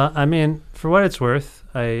 Well, I mean, for what it's worth,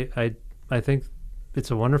 I think it's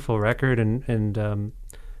a wonderful record, and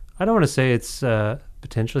I don't want to say it's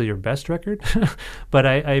potentially your best record, but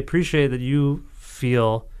I appreciate that you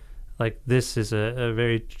feel like this is a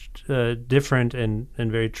very different and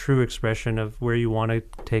very true expression of where you want to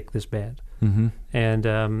take this band. Mm-hmm.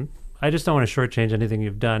 And I just don't want to shortchange anything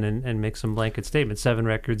you've done and make some blanket statements. 7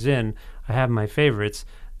 records in, I have my favorites.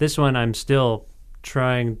 This one I'm still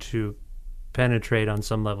trying to penetrate on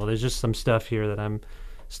some level. There's just some stuff here that I'm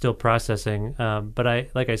still processing. But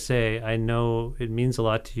I know it means a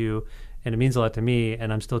lot to you, and it means a lot to me,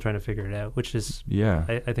 and I'm still trying to figure it out, which is,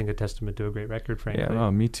 I think, a testament to a great record, frankly. Yeah,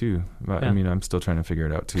 well, me too. But, I mean, I'm still trying to figure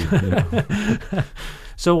it out too.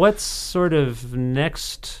 So what's sort of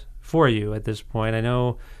next for you at this point? I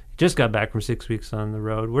know you just got back from 6 weeks on the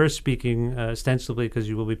road. We're speaking ostensibly because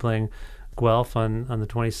you will be playing Guelph on the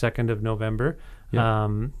 22nd of November. Yeah.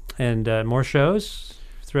 And more shows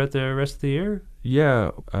throughout the rest of the year?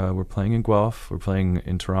 Yeah, we're playing in Guelph. We're playing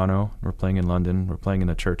in Toronto. We're playing in London. We're playing in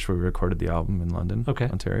a church where we recorded the album in London,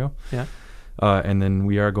 Ontario. Yeah. And then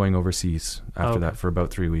we are going overseas after that for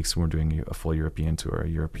about 3 weeks. And we're doing a full European tour, a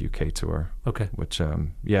Europe-UK tour. Okay. Which,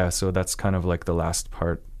 so that's kind of like the last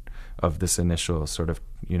part of this initial sort of,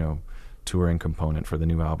 touring component for the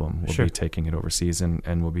new album. We'll be taking it overseas,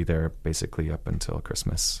 and we'll be there basically up until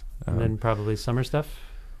Christmas. And then probably summer stuff,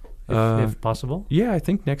 if possible? Yeah, I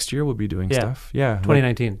think next year we'll be doing stuff. Yeah.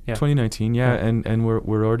 2019. Like 2019, yeah. And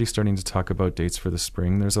we're already starting to talk about dates for the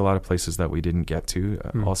spring. There's a lot of places that we didn't get to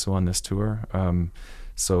also on this tour.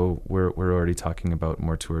 So we're already talking about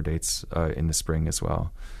more tour dates in the spring as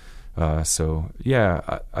well. So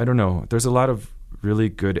yeah, I don't know. There's a lot of really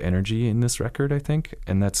good energy in this record, I think,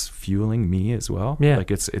 and that's fueling me as well. Yeah.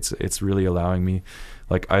 Like it's really allowing me.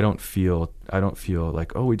 Like I don't feel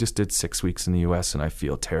like, oh, we just did 6 weeks in the US and I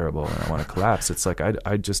feel terrible and I want to collapse. It's like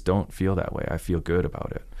I just don't feel that way. I feel good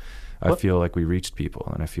about it. I feel like we reached people,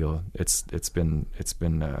 and I feel it's been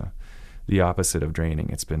the opposite of draining.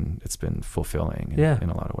 It's been fulfilling in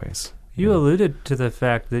a lot of ways. You alluded to the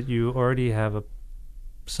fact that you already have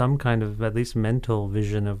some kind of at least mental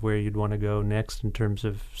vision of where you'd want to go next in terms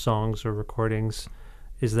of songs or recordings.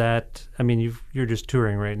 Is that, I mean, you're just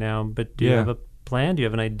touring right now, but do you have a plan? Do you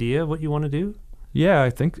have an idea of what you want to do? Yeah, I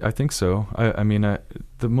think so. I mean,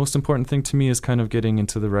 the most important thing to me is kind of getting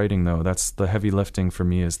into the writing, though. That's the heavy lifting for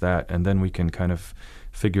me, is that, and then we can kind of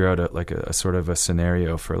figure out a sort of a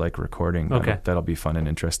scenario for like recording. Okay, that'll be fun and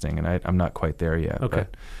interesting. And I'm not quite there yet. Okay,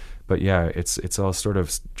 but yeah, it's all sort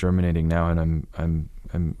of germinating now, and I'm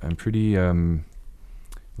pretty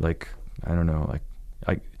like, I don't know, like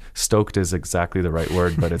stoked is exactly the right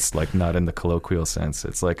word, but it's like not in the colloquial sense.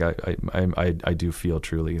 It's like I do feel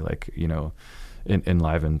truly like, you know,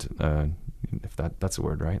 enlivened, if that's a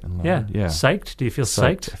word, right? Enlivened? Yeah. Psyched? Do you feel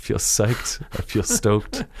psyched? I feel psyched. I feel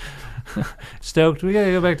stoked. Stoked. We got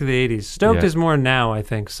to go back to the 80s. Stoked is more now, I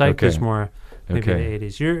think. Psyched is more maybe the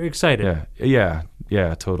 80s. You're excited. Yeah,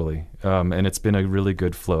 totally. And it's been a really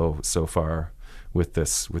good flow so far with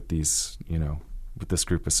this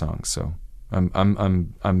group of songs. So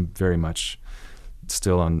I'm very much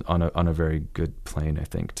still on a very good plane, I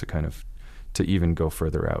think, to even go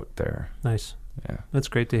further out there. Nice. Yeah, that's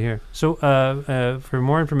great to hear. So, for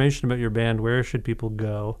more information about your band, where should people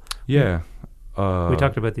go? Yeah, we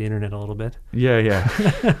talked about the internet a little bit. Yeah.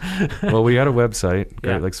 Well, we got a website,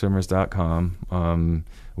 GreatLakeSwimmers.com.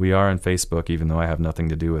 We are on Facebook, even though I have nothing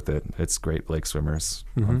to do with it. It's Great Lake Swimmers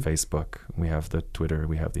on Facebook. We have the Twitter.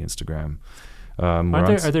 We have the Instagram.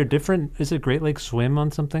 Are there different? Is it Great Lake Swim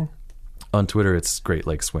on something? On Twitter, it's Great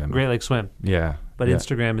Lake Swim. Great Lake Swim. Yeah. But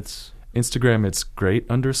Instagram, it's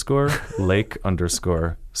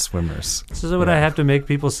great_lake_swimmers. This is what I have to make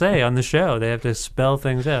people say on the show. They have to spell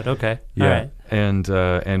things out. Okay. Yeah. All right.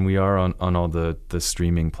 And we are on all the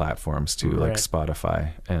streaming platforms too, like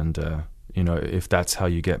Spotify. And if that's how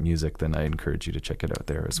you get music, then I encourage you to check it out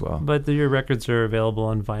there as well. But your records are available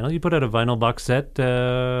on vinyl. You put out a vinyl box set.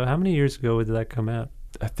 How many years ago did that come out?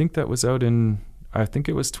 I think that was out it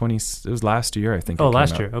was last year, I think.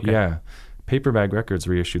 Last year. Okay. Yeah. Paper Bag Records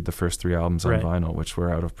reissued the first 3 albums on vinyl, which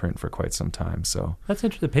were out of print for quite some time. So that's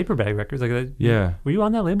interesting. The Paper Bag Records, like that. Yeah. Were you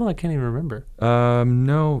on that label? I can't even remember.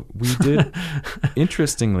 No, we did.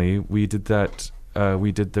 Interestingly, we did that.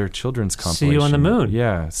 We did their children's compilation. See You on the Moon.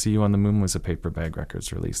 Yeah, See You on the Moon was a Paper Bag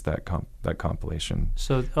Records release, that compilation.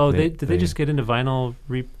 So, did they just get into vinyl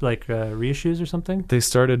reissues or something? They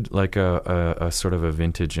started like a sort of a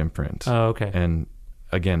vintage imprint. Oh, okay. And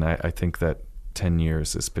again, I think that 10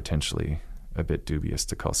 years is potentially a bit dubious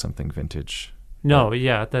to call something vintage. No,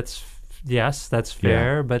 that's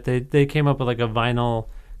fair. Yeah. But they came up with like a vinyl,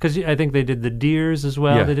 because I think they did the Deers as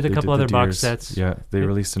well. Yeah, they did a couple other box sets. Yeah, they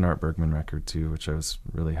released an Art Bergman record too, which I was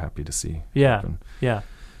really happy to see. Yeah.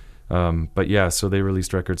 But yeah, so they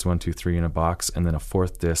released records 1, 2, 3 in a box, and then a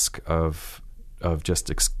 4th disc of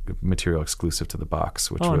just material exclusive to the box,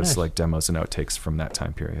 which was nice. Like demos and outtakes from that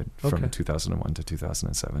time period, from 2001 to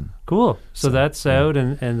 2007. Cool. So that's out,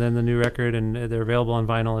 and then the new record, and they're available on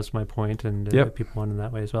vinyl, is my point, and people want them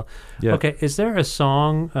that way as well. Yep. Okay, is there a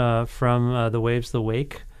song from The Waves, The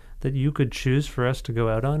Wake that you could choose for us to go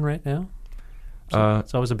out on right now? So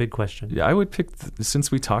it's always a big question. Yeah, I would pick,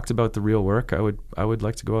 since we talked about The Real Work, I would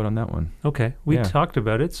like to go out on that one. Okay. We talked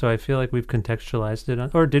about it, so I feel like we've contextualized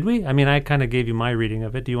it. Or did we? I mean, I kind of gave you my reading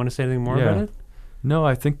of it. Do you want to say anything more about it? No,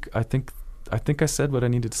 I think I said what I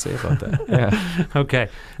needed to say about that. Yeah. Okay.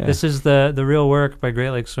 Yeah. This is the Real Work by Great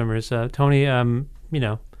Lake Swimmers. Tony, I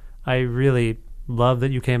really love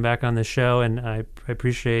that you came back on the show, and I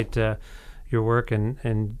appreciate your work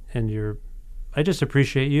and your... I just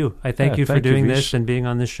appreciate you. I thank you for doing this and being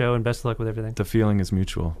on this show, and best of luck with everything. The feeling is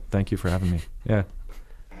mutual. Thank you for having me. Yeah.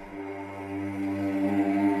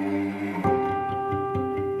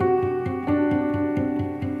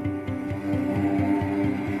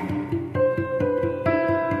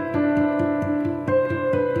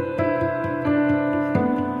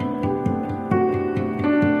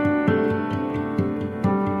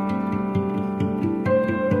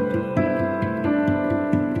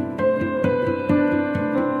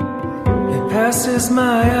 Passes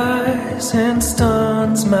my eyes and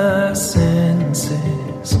stuns my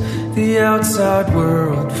senses. The outside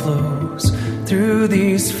world flows through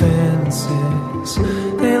these fences.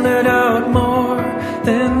 They let out more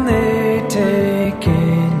than they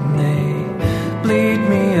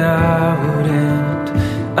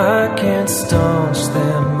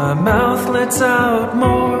then my mouth lets out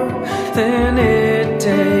more than it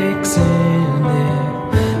takes in.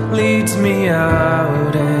 It leads me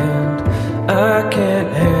out and I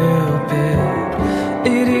can't help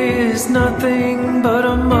it. It is nothing but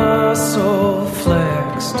a muscle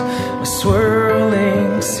flexed, a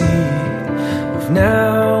swirling sea of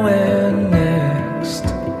now and next.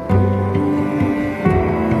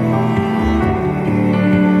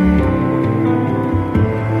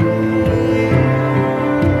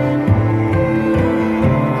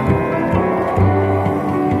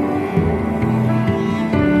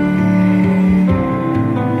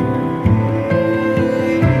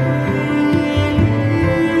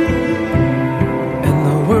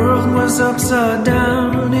 Upside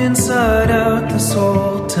down, inside out this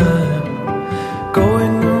whole time,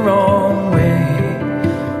 going the wrong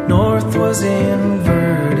way. North was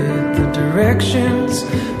inverted, the directions,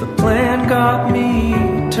 the plan got me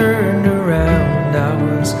turned around. I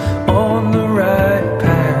was on the right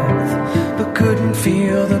path, but couldn't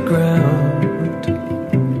feel the ground.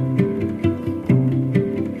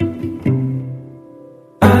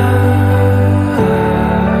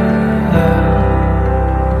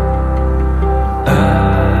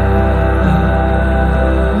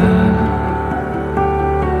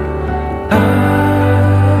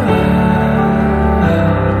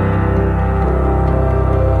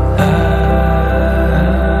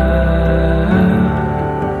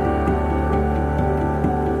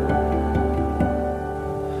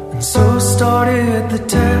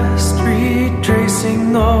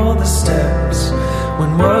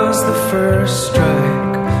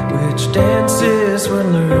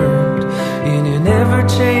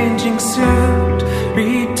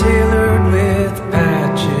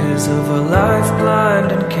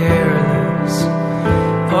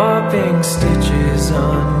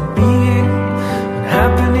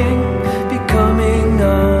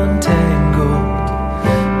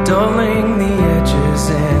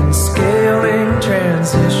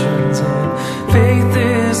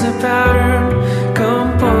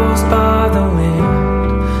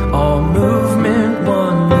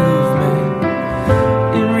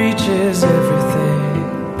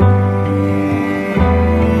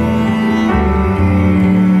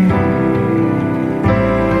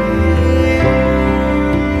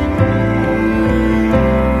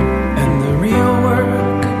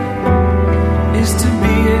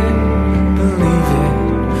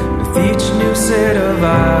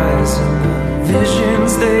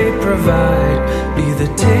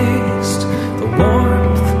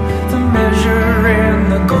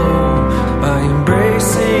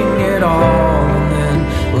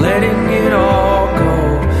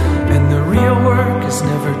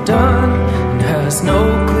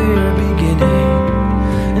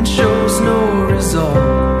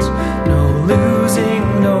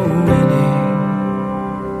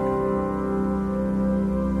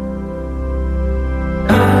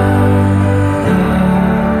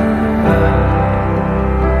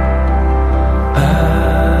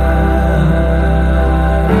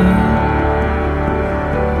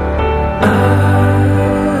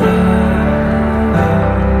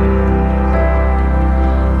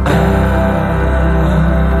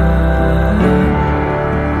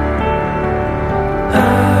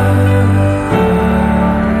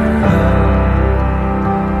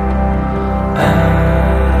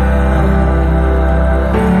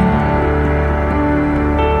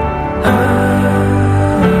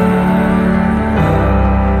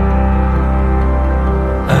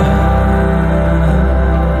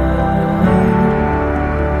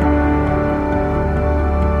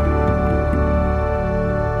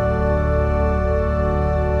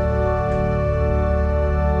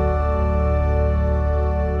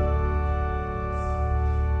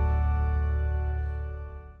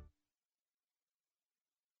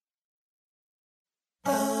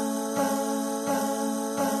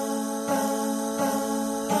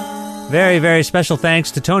 Very, very special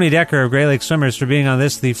thanks to Tony Decker of Great Lakes Swimmers for being on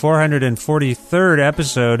this, the 443rd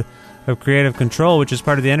episode of Creative Control, which is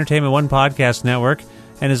part of the Entertainment One podcast network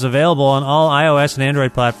and is available on all iOS and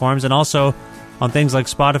Android platforms and also on things like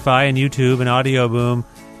Spotify and YouTube and Audio Boom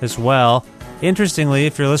as well. Interestingly,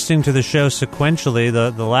 if you're listening to the show sequentially,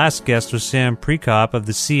 the last guest was Sam Prekop of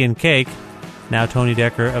the Sea and Cake, now Tony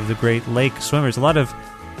Decker of the Great Lake Swimmers. A lot of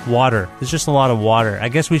water. There's just a lot of water. I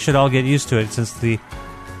guess we should all get used to it since the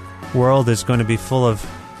world is going to be full of...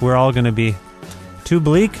 We're all going to be too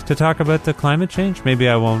bleak to talk about the climate change. Maybe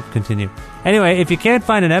I won't continue. Anyway, if you can't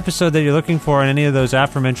find an episode that you're looking for on any of those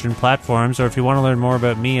aforementioned platforms, or if you want to learn more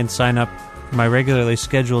about me and sign up for my regularly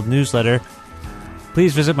scheduled newsletter,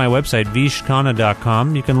 please visit my website,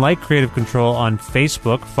 vishkhanna.com. You can like Creative Control on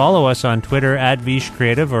Facebook, follow us on Twitter at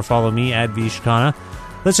vishcreative, or follow me at vishkhanna.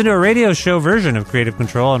 Listen to a radio show version of Creative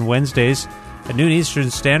Control on Wednesdays at noon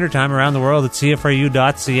Eastern Standard Time around the world at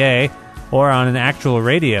CFRU.ca, or on an actual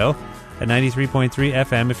radio at 93.3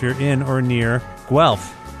 FM if you're in or near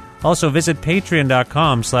Guelph. Also, visit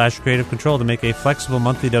patreon.com/Creative Control to make a flexible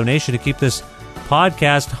monthly donation to keep this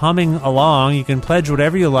podcast humming along. You can pledge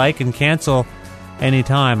whatever you like and cancel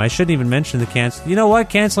anytime. I shouldn't even mention the cancel. You know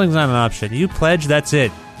what? Canceling's not an option. You pledge, that's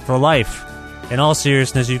it. For life. In all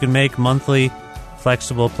seriousness, you can make monthly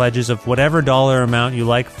flexible pledges of whatever dollar amount you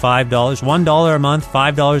like. $5, $1 a month,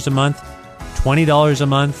 $5 a month, $20 a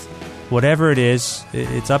month, whatever it is.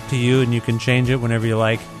 It's up to you, and you can change it whenever you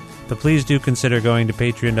like. But please do consider going to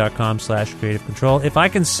patreon.com/Creative Control. If I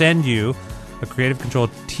can send you a Creative Control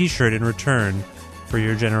t-shirt in return for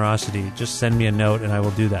your generosity, just send me a note and I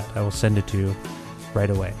will do that. I will send it to you right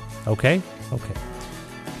away. Okay? Okay.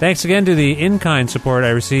 Thanks again to the in-kind support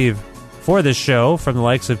I receive for this show from the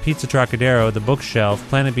likes of Pizza Trocadero, The Bookshelf,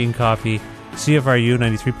 Planet Bean Coffee, CFRU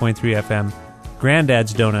 93.3 FM,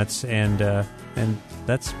 Granddad's Donuts, and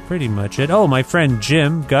that's pretty much it. Oh, my friend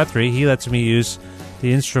Jim Guthrie, he lets me use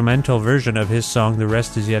the instrumental version of his song, The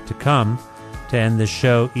Rest Is Yet to Come, to end the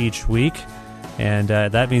show each week, and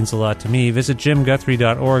that means a lot to me. Visit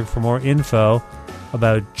jimguthrie.org for more info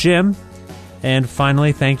about Jim. And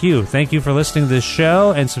finally, thank you. Thank you for listening to this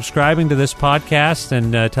show and subscribing to this podcast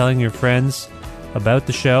and telling your friends about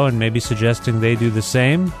the show and maybe suggesting they do the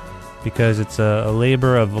same, because it's a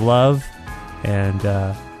labor of love, and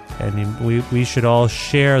we should all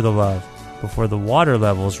share the love before the water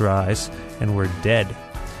levels rise and we're dead.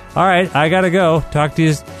 All right, I gotta go. Talk to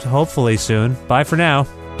you hopefully soon. Bye for now.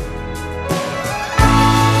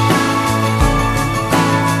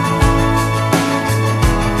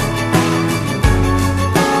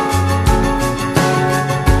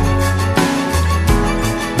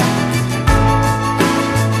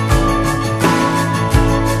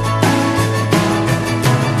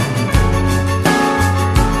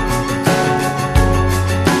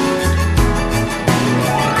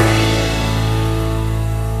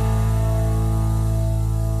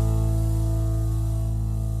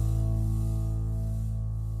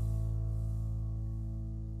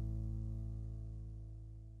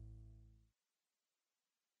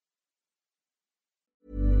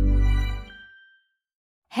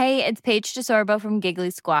 Hey, it's Paige DeSorbo from Giggly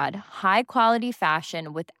Squad. High quality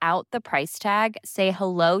fashion without the price tag. Say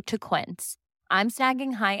hello to Quince. I'm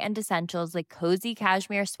snagging high-end essentials like cozy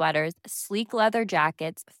cashmere sweaters, sleek leather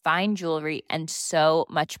jackets, fine jewelry, and so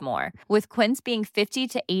much more. With Quince being 50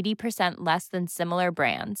 to 80% less than similar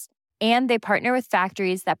brands. And they partner with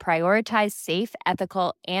factories that prioritize safe,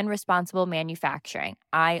 ethical, and responsible manufacturing.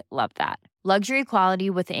 I love that. Luxury quality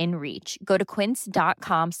within reach. Go to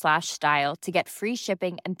quince.com/style to get free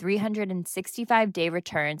shipping and 365-day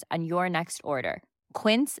returns on your next order.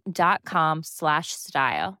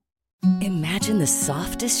 Quince.com/style. Imagine the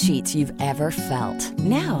softest sheets you've ever felt.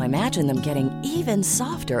 Now imagine them getting even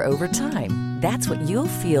softer over time. That's what you'll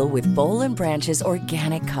feel with Boll & Branch's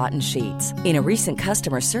organic cotton sheets. In a recent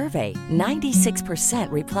customer survey,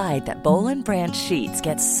 96% replied that Boll & Branch sheets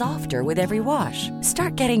get softer with every wash.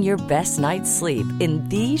 Start getting your best night's sleep in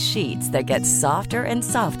these sheets that get softer and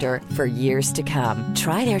softer for years to come.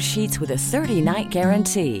 Try their sheets with a 30-night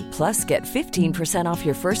guarantee. Plus, get 15% off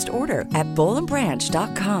your first order at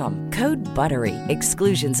bollandbranch.com. Code BUTTERY.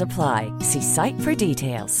 Exclusions apply. See site for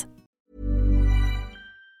details.